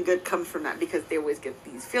 nothing good comes from that, because they always get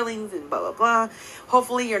these feelings and blah, blah, blah.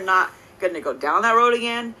 Hopefully you're not going to go down that road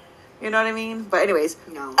again, you know what I mean? But anyways.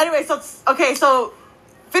 No. Anyway, so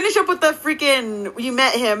finish up with the freaking, you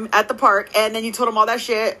met him at the park, and then you told him all that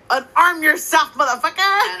shit. Unarm yourself, motherfucker!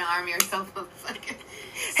 Unarm yourself, motherfucker.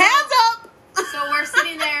 Hands up! So we're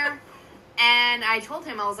sitting there, and I told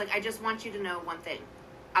him, I was like, I just want you to know one thing.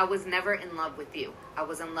 I was never in love with you. I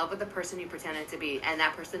was in love with the person you pretended to be, and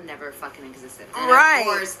that person never fucking existed. And right. Of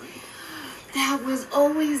course, that was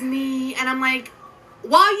always me. And I'm like,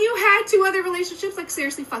 while you had 2 other relationships, like,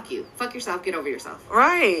 seriously, fuck you. Fuck yourself. Get over yourself.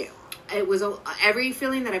 Right. It was every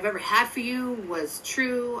feeling that I've ever had for you was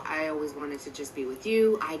true. I always wanted to just be with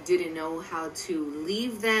you. I didn't know how to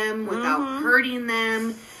leave them without hurting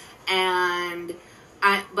them,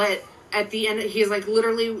 but at the end, he's like,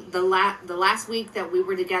 literally the last week that we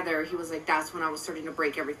were together, he was like, that's when I was starting to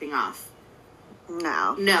break everything off.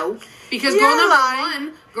 No, because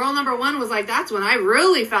girl number one was like, that's when I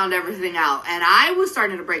really found everything out, and I was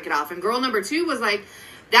starting to break it off. And girl number 2 was like,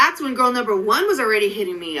 that's when girl number 1 was already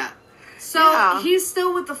hitting me up. So he's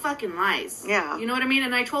still with the fucking lies. Yeah. You know what I mean?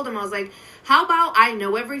 And I told him, I was like, how about I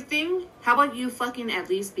know everything? How about you fucking at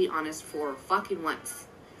least be honest for fucking once?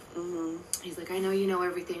 Mm-hmm. He's like, I know you know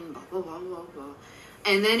everything, blah, blah, blah, blah, blah.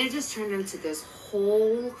 And then it just turned into this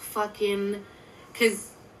whole fucking...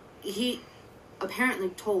 Because he apparently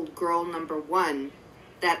told girl number 1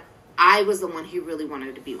 that I was the one he really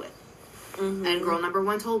wanted to be with. Mm-hmm. And girl number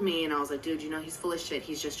one told me, and I was like, dude, he's full of shit.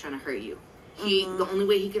 He's just trying to hurt you. The only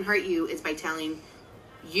way he can hurt you is by telling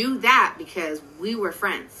you that, because we were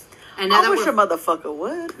friends. And now I wish a motherfucker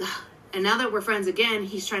would. And now that we're friends again,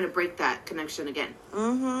 he's trying to break that connection again.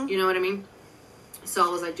 Mm-hmm. You know what I mean? So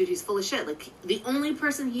I was like, dude, he's full of shit. Like, the only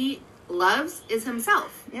person he loves is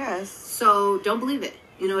himself. Yes. So don't believe it.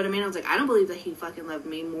 You know what I mean? I was like, I don't believe that he fucking loved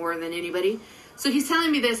me more than anybody. So he's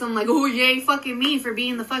telling me this. I'm like, oh, yay, fucking me for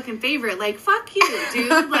being the fucking favorite. Like, fuck you,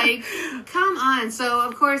 dude. Like, come on. So,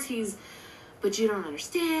 of course, but you don't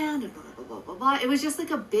understand, and blah, blah, blah, blah, blah. It was just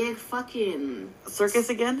like a big fucking...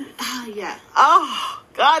 Circus again? Yeah. Oh,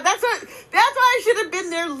 God, that's why I should have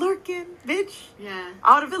been there lurking, bitch. Yeah.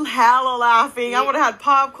 I would have been hella laughing. I would have had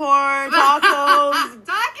popcorn, tacos.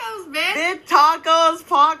 Tacos, bitch. Bitch, tacos,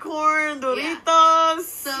 popcorn,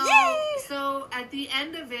 Doritos. Yeah. So at the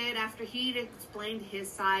end of it, after he'd explained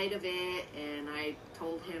his side of it, and I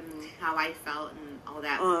told him how I felt and all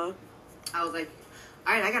that, I was like,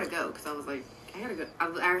 all right, I gotta go, because I was like, I gotta go.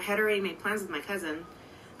 I had already made plans with my cousin,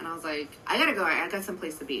 and I was like, I gotta go. I got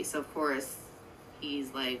someplace to be. So of course,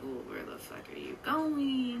 he's like, well, where the fuck are you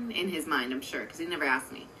going? In his mind, I'm sure, because he never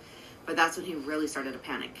asked me. But that's when he really started to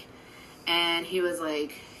panic, and he was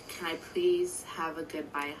like, can I please have a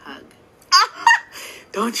goodbye hug?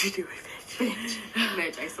 Don't you do it, bitch.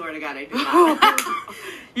 Bitch, I swear to God, I did not.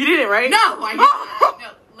 You did it, right? No, I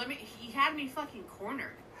didn't. No, he had me fucking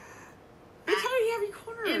cornered. Bitch, how did he have you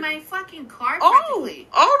cornered? In my fucking car, practically.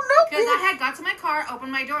 Oh, no. Because I had got to my car,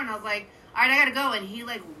 opened my door, and I was like, all right, I gotta go. And he,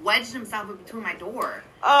 like, wedged himself in between my door.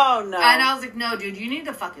 Oh, no. And I was like, no, dude, you need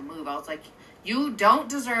to fucking move. I was like, you don't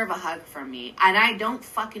deserve a hug from me, and I don't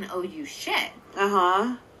fucking owe you shit.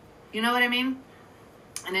 Uh-huh. You know what I mean?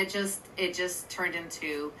 And it just turned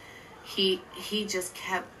into, he just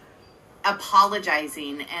kept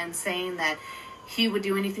apologizing and saying that he would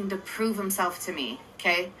do anything to prove himself to me,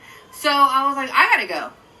 okay? So I was like, I gotta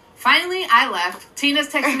go. Finally, I left. Tina's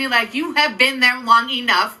texting me like, you have been there long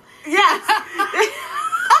enough. Yes.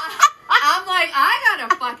 I'm like, I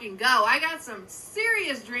gotta fucking go. I got some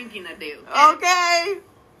serious drinking to do. Okay.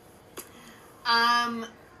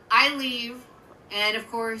 I leave, and of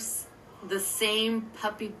course, the same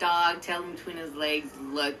puppy dog tail between his legs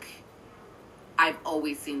look I've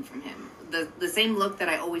always seen from him. The same look that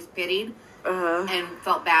I always pitied and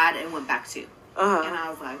felt bad and went back to. And I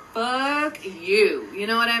was like, fuck you. You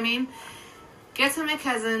know what I mean? Get to my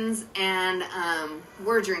cousins, and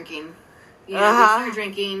we're drinking. You know, we're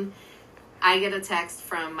drinking. I get a text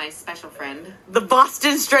from my special friend. The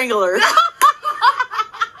Boston Strangler.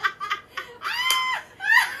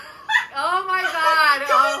 Oh my God.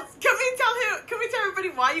 Can we tell everybody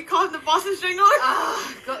why you call him the Boston Strangler?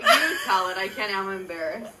 You tell it. I can't. I'm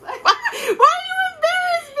embarrassed. Why are you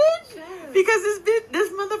embarrassed, bitch? Yes. Because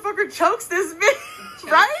this motherfucker chokes this bitch,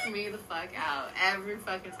 right? Chokes me the fuck out every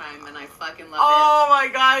fucking time, and I fucking love it. Oh my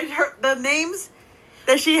gosh, the names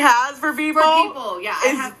that she has for people. Yeah,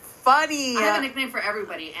 is funny. I have a nickname for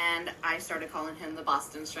everybody, and I started calling him the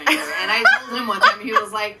Boston Strangler. And I told him one time, and he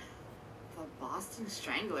was like, the Boston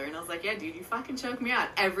Strangler? And I was like, yeah, dude, you fucking choke me out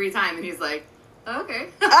every time. And he's like, okay.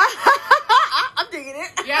 I'm digging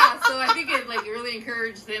it. Yeah, so I think it like really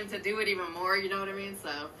encouraged him to do it even more, you know what I mean?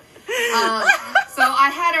 So so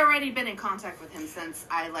I had already been in contact with him since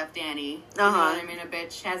I left Danny. You know what I mean? A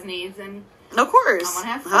bitch has needs, and of course, I want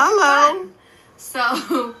to have fun.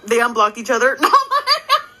 So they unblocked each other.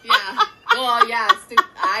 Yeah. Well, yeah,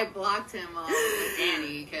 I blocked him with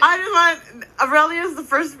Danny. I just want... Aurelia's the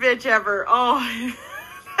first bitch ever. Oh,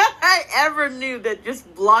 I ever knew that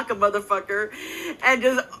just block a motherfucker and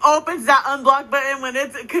just opens that unblock button when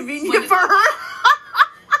it's convenient for her.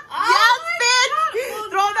 Yes, bitch! God.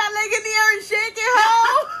 Throw that leg in the air and shake it,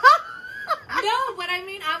 ho! No, but I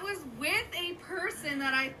mean, I was with a person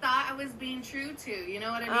that I thought I was being true to. You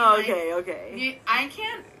know what I mean? Oh, okay. I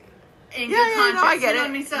can't... In good conscience, no, I get it. I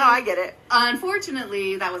mean? So, no, I get it.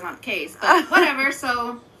 Unfortunately, that was not the case, but whatever.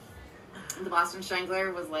 So the Boston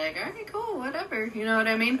Strangler was like, okay, cool, whatever. You know what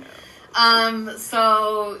I mean?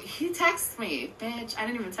 So he texts me, bitch. I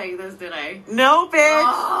didn't even tell you this, did I? No,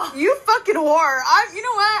 bitch. You fucking whore. You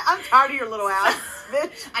know what? I'm tired of your little ass,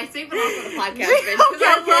 bitch. I saved it all for the podcast, bitch, because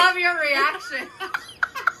I love your reaction.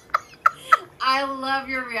 I love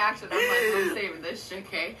your reaction. I'm like, I'm saving this shit,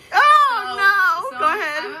 okay? Oh, no. Go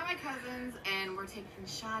ahead. I'm at my cousin's, and we're taking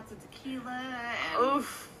shots of tequila. And,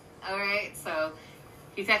 oof. All right, so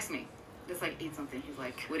he texts me. It's like 8-something. He's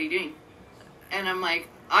like, what are you doing? And I'm like,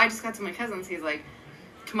 oh, I just got to my cousin's. He's like,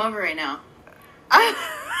 come over right now.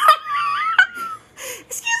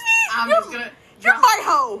 Excuse me? You're my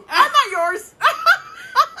hoe. I'm not yours.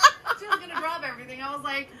 Just gonna drop everything. I was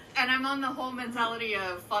like, and I'm on the whole mentality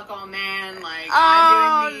of fuck all man, like Oh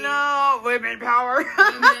I'm doing me, no, women power.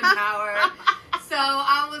 women power. So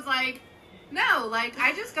I was like, no, like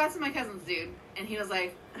I just got to my cousin's dude, and he was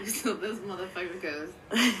like, so this motherfucker goes,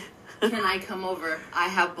 can I come over? I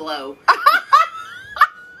have blow.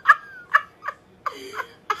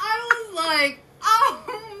 I was like,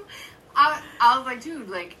 oh, I was like, dude,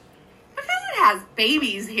 like, my cousin has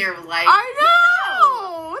babies here, like, I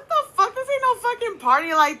know. What the fuck? This ain't no fucking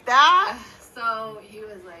party like that. So he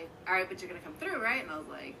was like, all right, but you're gonna come through, right? And I was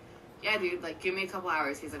like, yeah, dude, like, give me a couple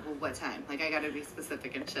hours. He's like, well, what time? Like, I gotta be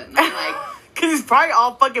specific and shit. And I'm like, Cause he's probably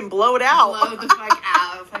all fucking blowed out. blow the fuck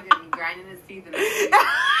out, fucking grinding his teeth in it.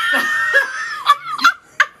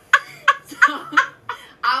 So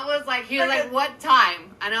I was like, he was like, what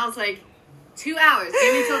time? And I was like, 2 hours.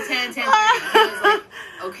 Give me till 10:30. He was like,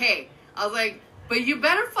 okay. I was like, but you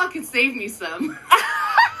better fucking save me some.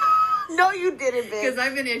 No, you didn't, bitch. Because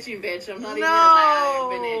I've been itching, bitch. I'm not even gonna lie. I've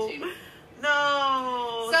been itching.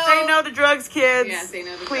 No. So- Say no to drugs, kids. Yeah, say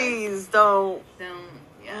no to Please don't. Don't.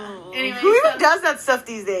 Yeah. Oh. Anyway, Who even so- does that stuff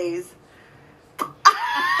these days?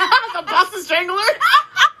 The Boston Strangler?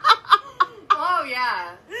 Oh,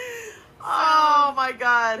 yeah. Oh my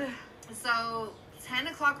god. So, 10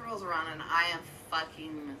 o'clock rolls around and I am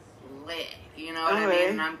fucking lit. You know what I Okay. mean?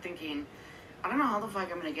 And I'm thinking, I don't know how the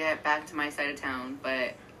fuck I'm gonna get back to my side of town,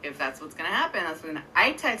 but if that's what's gonna happen, that's when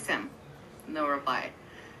I text him. No reply.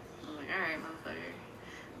 I was like, alright,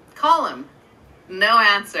 motherfucker. Call him. No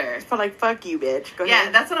answer. But like, fuck you, bitch. Go Yeah,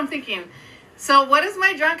 ahead. that's what I'm thinking. So what is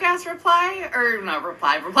my drunk ass reply? Or not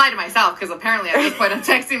reply to myself, because apparently at this point I'm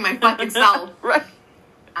texting my fucking self. Right.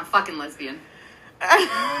 I'm fucking lesbian.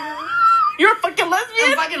 You're a fucking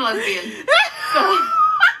lesbian? I'm fucking lesbian.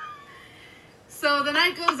 So the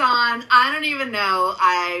night goes on. I don't even know.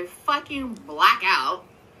 I fucking black out.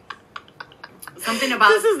 Something about...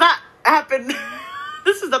 This has not happened.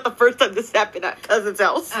 This is not the first time this happened at cousin's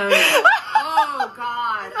house. Oh, no. Oh,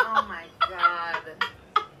 God. Oh, my God.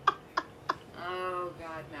 Oh,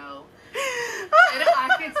 God, no.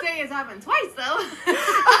 I could say it's happened twice, though.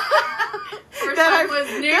 First time was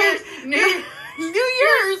New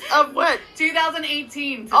Year's of what?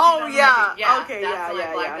 2018 to Oh, 2019. yeah. Okay, that's yeah, when I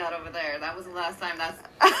yeah, blacked yeah. out over there. That was the last time. That's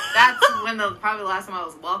when probably the last time I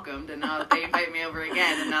was welcomed, and now they invite me over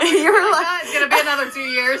again, and now they're You were like, like- "Oh, it's gonna be another 2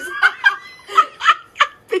 years."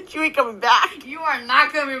 Bitch, you ain't coming back. You are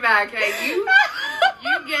not coming back. Hey, you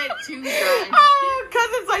get too drunk. Oh,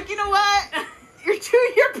 cousin's like, you know what? Your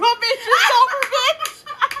 2-year probation's over, bitch.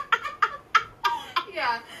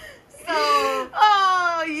 Yeah. So,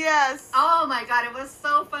 Oh, yes. oh my God, it was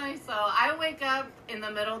so funny. So I wake up in the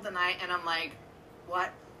middle of the night, and I'm like,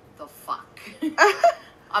 "What the fuck?"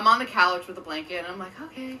 I'm on the couch with a blanket, and I'm like,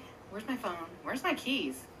 "Okay, where's my phone? Where's my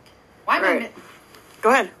keys? Why am Right. Go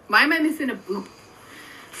ahead. Why am I missing a boot?"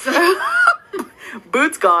 So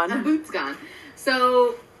Boot's a gone. boot's gone.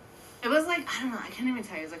 So it was like, I don't know, I can't even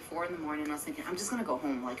tell you. It was like 4 a.m. and I was thinking, I'm just gonna go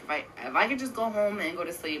home. Like if I could just go home and go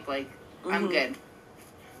to sleep, like I'm good.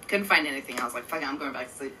 Couldn't find anything. I was like, fuck it, I'm going back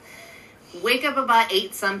to sleep. Wake up about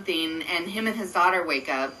 8 something, and him and his daughter wake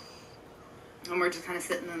up, and we're just kind of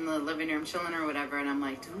sitting in the living room chilling or whatever. And I'm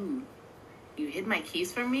like, dude, you hid my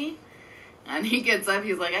keys from me? And he gets up,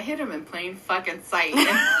 he's like, I hit him in plain fucking sight.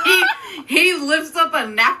 And he lifts up a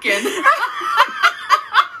napkin.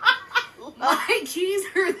 My keys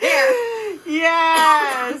are there.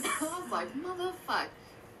 Yes. I was like, motherfuck.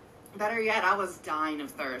 Better yet, I was dying of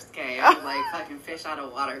thirst, okay? I was like fucking fish out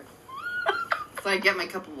of water. So I get my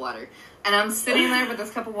cup of water. And I'm sitting there with this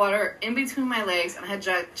cup of water in between my legs, and I had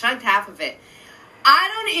chugged half of it. I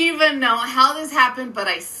don't even know how this happened, but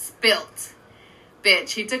I spilt. Bitch,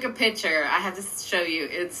 he took a picture. I have to show you.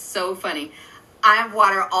 It's so funny. I have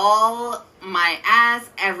water all my ass,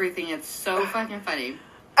 everything. It's so fucking funny.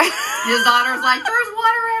 His daughter's like, there's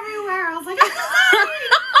water everywhere. I was like, I'm sorry.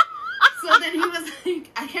 So then he was like,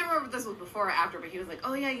 I can't remember if this was before or after, but he was like,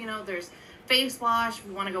 oh yeah, you know, there's face wash. If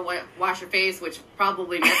you want to go wash your face, which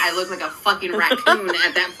probably meant I looked like a fucking raccoon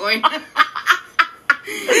at that point.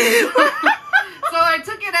 So I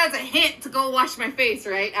took it as a hint to go wash my face,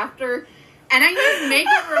 right? After, and I use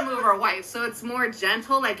makeup remover wipes, so it's more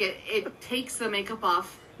gentle, like it takes the makeup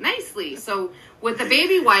off nicely. So with the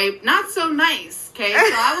baby wipe, not so nice, okay? So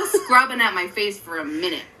I was scrubbing at my face for a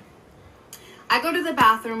minute. I go to the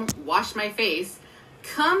bathroom, wash my face,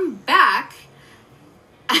 come back,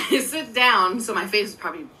 I sit down, so my face was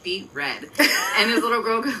probably beet red. And his little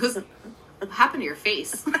girl goes, what happened to your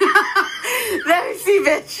face? Let me see,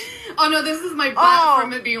 bitch. Oh no, this is my butt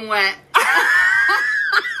from it being wet.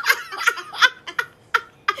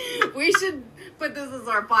 We should put this as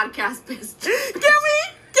our podcast, bitch. Can we?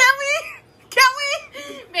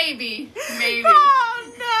 Maybe.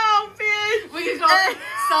 Oh no, bitch. We could call it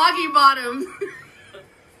Soggy Bottoms.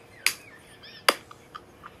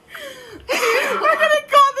 We're gonna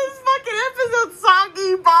call this fucking episode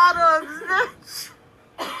Soggy Bottoms, bitch.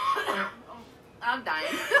 I'm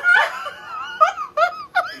dying.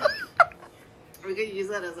 We could use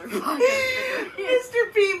that as our podcast.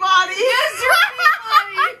 Mr. Peabody. Mr.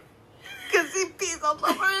 Peabody. Because he pees all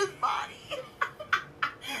over his body.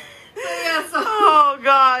 Yeah, so Oh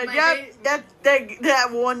God! My Yep,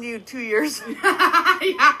 that won you 2 years.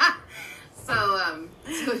 yeah. So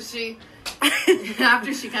she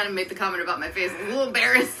after she kind of made the comment about my face, I was a little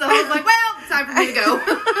embarrassed. So I was like, well, it's time for me to go.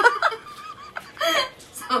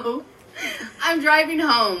 So I'm driving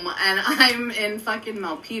home and I'm in fucking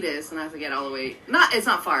Milpitas and I have to get all the way. It's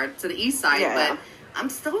not far to the east side, Yeah. but I'm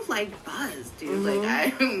still like buzzed, dude. Like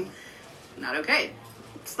I'm not okay.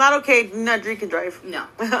 It's not okay to not drink and drive. No.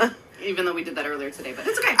 Even though we did that earlier today, but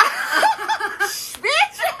it's okay.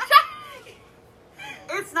 Bitch!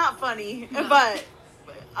 It's not funny, No. but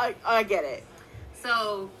I get it.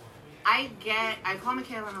 So I call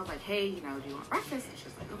Michaela and I was like, hey, do you want breakfast? And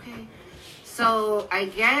she's like, okay. So I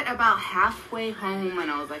get about halfway home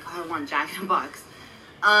and I was like, oh, I want Jack in the Box.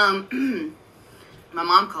 My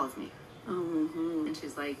mom calls me and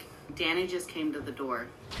she's like, Danny just came to the door.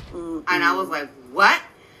 And I was like, what?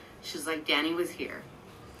 She's like, Danny was here.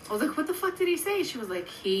 I was like, what the fuck did he say? She was like,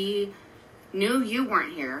 he knew you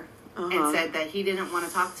weren't here and said that he didn't want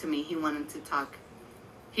to talk to me. He didn't want to talk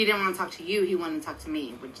to you. He wanted to talk to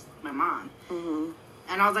me, which is my mom.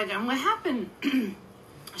 And I was like, and what happened?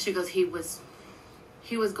 She goes, he was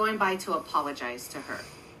going by to apologize to her.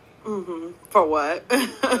 For what?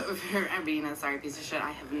 For her being a sorry piece of shit.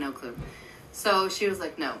 I have no clue. So she was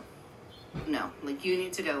like, no, like you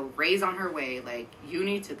need to go. Ray's on her way. Like you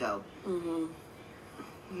need to go.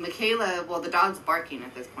 Michaela, well, the dog's barking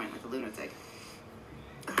at this point like a lunatic.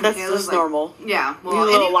 That's Michaela's just like, normal. Yeah, You well,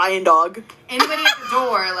 little lion dog. anybody at the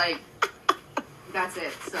door, like, that's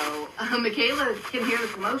it. So Michaela can hear the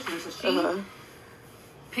commotion, so she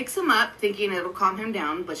picks him up, thinking it'll calm him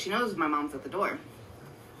down, but she knows my mom's at the door.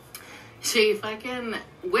 She fucking,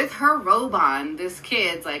 with her robe on, this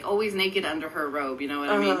kid's like always naked under her robe, you know what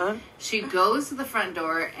I mean? She goes to the front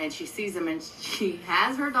door and she sees him and she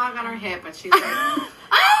has her dog on her hip and she's like, oh,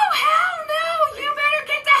 hell no, you better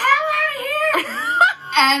get the hell out of here.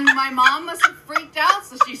 And my mom must have freaked out,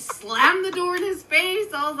 so she slammed the door in his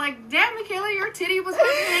face. I was like, damn, Michaela, your titty was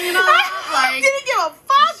fucking hanging off. Like, didn't give a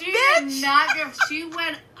fuck, she bitch. did not give. She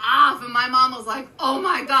went off, and my mom was like, "Oh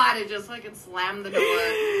my god!" and just fucking slammed the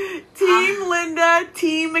door. Team Linda,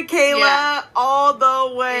 Team Michaela, Yeah. all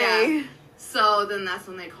the way. Yeah. So then that's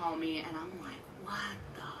when they call me, and I'm like, "What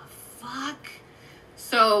the fuck?"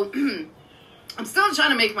 So I'm still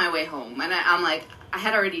trying to make my way home, and I'm like, I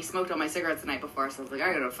had already smoked all my cigarettes the night before, so I was like, I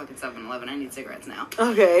gotta go to fucking 7-Eleven. I need cigarettes now.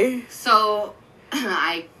 Okay. So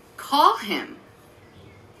I call him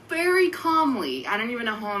very calmly. I don't even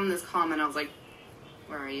know how I'm this calm, and I was like,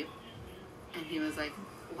 where are you? And he was like,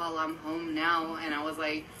 well, I'm home now. And I was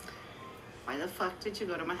like, why the fuck did you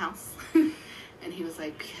go to my house? And he was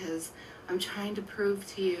like, because I'm trying to prove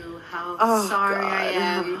to you how sorry God. I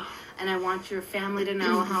am. And I want your family to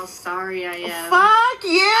know how sorry I am. Fuck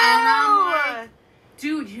you! And I'm like,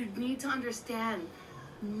 dude, you need to understand.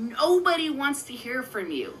 Nobody wants to hear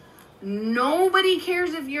from you. Nobody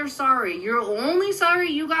cares if you're sorry. You're only sorry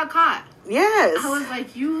you got caught. Yes. I was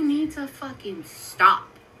like, you need to fucking stop.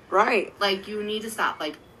 Right. Like, you need to stop.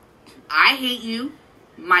 Like, I hate you.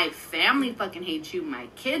 My family fucking hates you. My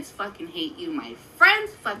kids fucking hate you. My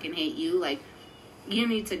friends fucking hate you. Like, you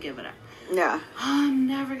need to give it up. Yeah. I'm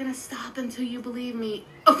never gonna stop until you believe me.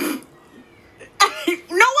 No one's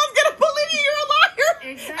gonna believe you. You're a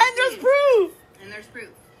liar. Exactly. And there's proof. And there's proof.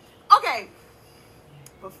 Okay.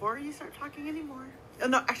 Before you start talking anymore. Oh,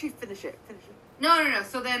 no, actually, finish it. No.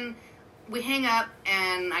 So then we hang up,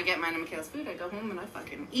 and I get mine and Michaela's food. I go home, and I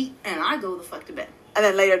fucking eat, and I go the fuck to bed. And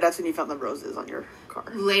then later, that's when you found the roses on your car.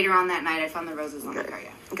 Later on that night, I found the roses on my car,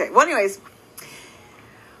 yeah. Okay, well, anyways.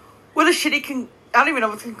 What a shitty I don't even know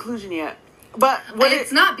what's the conclusion yet. But what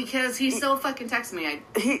it's not, because he still fucking texts me.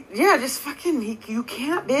 You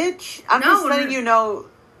can't, bitch. I'm No, just letting you know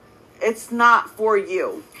it's not for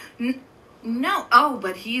you. No. Oh,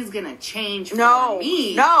 but he's gonna change for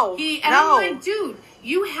me. No. I'm like, dude,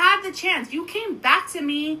 you had the chance. You came back to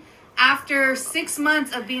me after 6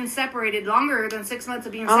 months of being separated, longer than 6 months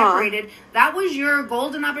of being separated. That was your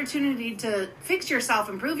golden opportunity to fix yourself,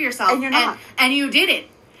 improve yourself. And you're not. And you didn't.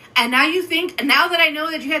 And now you think, now that I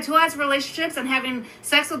know that you had 2 ass relationships and having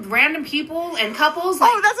sex with random people and couples.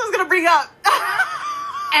 Like, that's what I was going to bring up.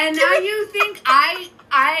 and now you think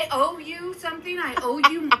I owe you something. I owe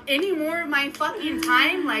you any more of my fucking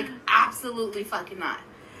time. Like, absolutely fucking not.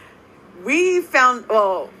 I found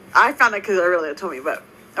it because Aurelia told me, but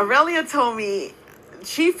Aurelia told me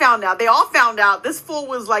she found out. They all found out this fool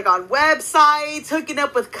was like on websites, hooking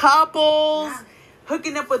up with couples,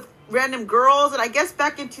 hooking up with random girls. And I guess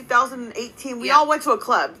back in 2018, we all went to a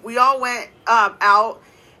club. We all went out,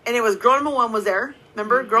 and it was girl number one was there.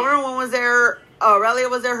 Remember? Girl number one was there. Aurelia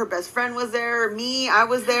was there. Her best friend was there. Me, I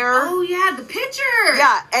was there. Oh, yeah, the picture.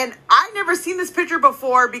 Yeah, and I never seen this picture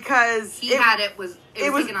before because it was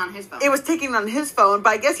taken on his phone. It was taken on his phone, but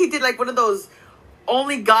I guess he did like one of those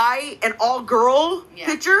only guy and all girl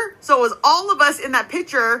picture. So it was all of us in that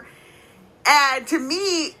picture. And to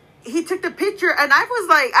me, he took the picture, and I was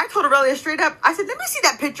like, I told Aurelia straight up, I said, let me see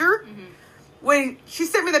that picture. Mm-hmm. When she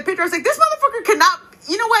sent me the picture, I was like, this motherfucker cannot,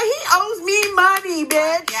 you know what? He owes me money,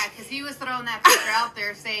 bitch. Yeah, because he was throwing that picture out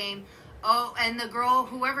there saying, oh, and the girl,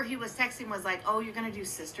 whoever he was texting was like, oh, you're going to do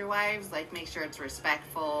sister wives? Like, make sure it's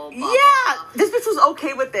respectful. Blah, yeah, blah, blah. This bitch was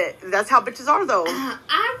okay with it. That's how bitches are, though.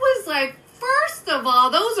 I was like, first of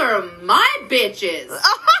all, those are my bitches.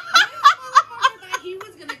 He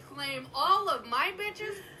was going to claim all of my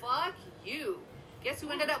bitches? Fuck you. Guess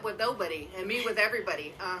who ended up with nobody and me with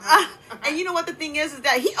everybody. And you know what the thing is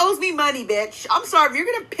that he owes me money, bitch. I'm sorry, if you're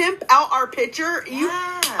going to pimp out our picture, I need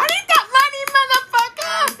that money,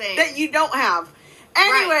 motherfucker, that you don't have.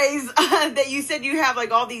 Anyways, that you said you have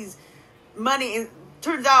like all these money, and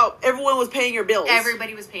turns out everyone was paying your bills.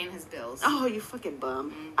 Everybody was paying his bills. Oh, you fucking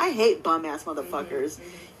bum. Mm-hmm. I hate bum-ass motherfuckers. Mm-hmm.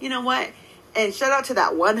 You know what? And shout out to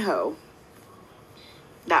that one hoe.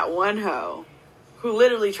 That one hoe who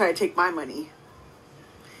literally tried to take my money.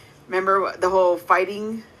 Remember the whole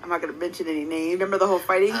fighting? I'm not going to mention any name. Remember the whole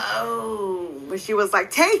fighting? Oh. When she was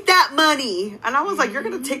like, take that money. And I was like, you're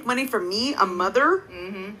going to take money from me, a mother?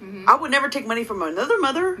 Mm-hmm. I would never take money from another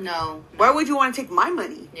mother. No. Why would you want to take my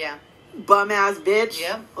money? Yeah. Bum-ass bitch.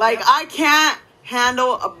 Yep. Like, I can't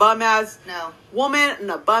handle a bum-ass woman and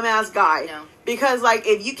a bum-ass guy. No. Because, like,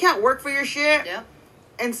 if you can't work for your shit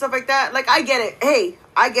and stuff like that, like, I get it. Hey,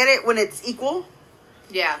 I get it when it's equal.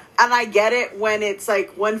 Yeah. And I get it when it's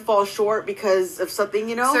like one falls short because of something,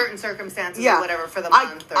 you know? Certain circumstances or whatever for the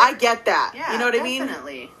month. I get that. Yeah, you know what I mean?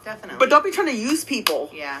 Definitely. But don't be trying to use people.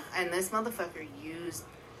 Yeah. And this motherfucker used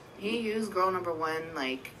girl number one,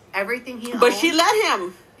 like, everything he owned. But she let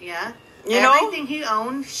him. Yeah. You know? Everything he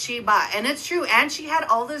owned, she bought. And it's true. And she had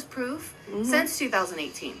all this proof since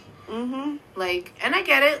 2018. Mm-hmm. Like, and I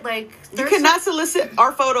get it. Like, you cannot solicit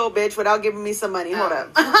our photo, bitch, without giving me some money. Hold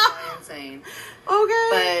up. That's insane.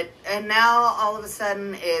 Okay. And now all of a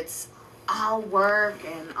sudden it's, I'll work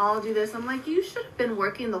and I'll do this. I'm like, you should have been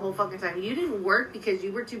working the whole fucking time. You didn't work because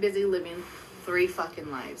you were too busy living 3 fucking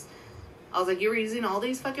lives. I was like, you were using all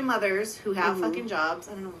these fucking mothers who have fucking jobs.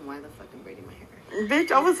 I don't know why the fuck I'm braiding my hair.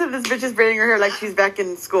 Bitch, all of a sudden this bitch is braiding her hair like she's back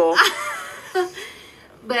in school.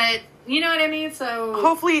 But, you know what I mean? So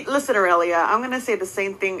hopefully, listen, Aurelia, I'm going to say the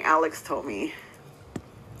same thing Alex told me.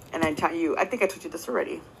 And I think I told you this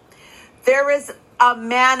already. There is a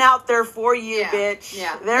man out there for you, bitch.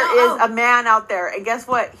 Yeah. There is a man out there. And guess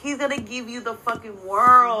what? He's going to give you the fucking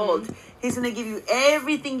world. Mm-hmm. He's going to give you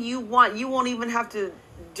everything you want. You won't even have to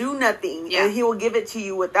do nothing. Yeah. And he will give it to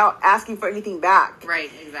you without asking for anything back.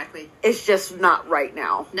 Right, exactly. It's just not right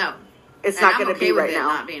now. No. It's not going to be right now.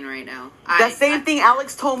 Not being right now. The same thing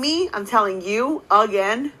Alex told me, I'm telling you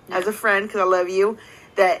again, as a friend, because I love you,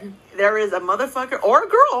 that there is a motherfucker or a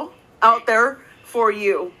girl out there for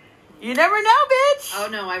you. You never know, bitch. Oh,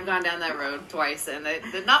 no, I've gone down that road twice, and it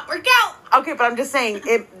did not work out. Okay, but I'm just saying,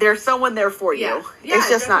 if there's someone there for you. Yeah, it's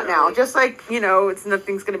just definitely. Not now. Just like, you know,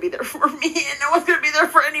 nothing's going to be there for me, and no one's going to be there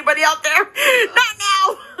for anybody out there. Not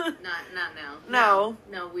now. Not now. No.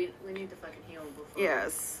 No, we need to fucking heal before.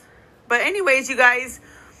 Yes. But anyways, you guys,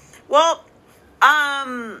 well,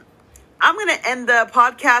 I'm going to end the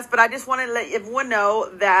podcast, but I just want to let everyone know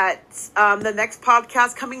that the next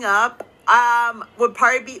podcast coming up would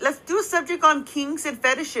probably be, let's do a subject on kinks and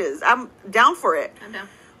fetishes. I'm down for it. I'm down.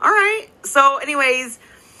 All right. So anyways,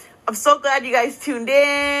 I'm so glad you guys tuned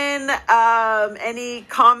in. Any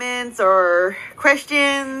comments or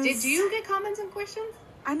questions? Did you get comments and questions?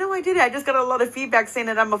 I know I did it. I just got a lot of feedback saying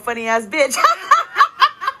that I'm a funny ass bitch.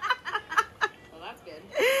 Well, that's good.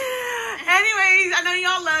 Anyways, I know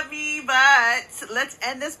y'all love me, but let's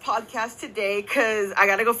end this podcast today because I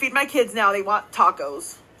got to go feed my kids now. They want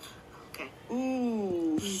tacos.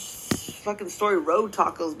 Ooh, fucking Story Road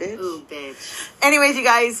tacos, bitch. Ooh, bitch. Anyways, you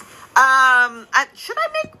guys, I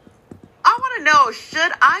want to know,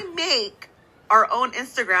 should I make our own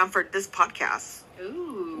Instagram for this podcast?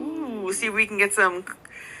 Ooh. See if we can get some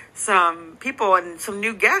some people and some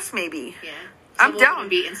new guests maybe. Yeah. I'm down. Will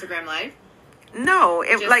be Instagram Live? No,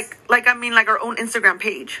 it Just- like I mean like our own Instagram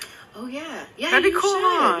page. Oh, yeah. Yeah, That'd be you cool. should.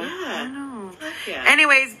 Huh? Yeah. I know. Fuck yeah.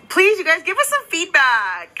 Anyways, please, you guys, give us some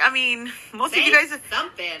feedback. I mean, most Say of you guys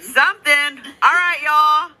something. something. All right,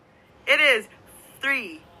 y'all. It is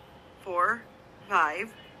 3, 4,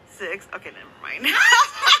 5, 6. Okay, never mind.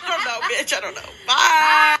 I don't know, bitch. I don't know.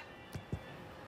 Bye.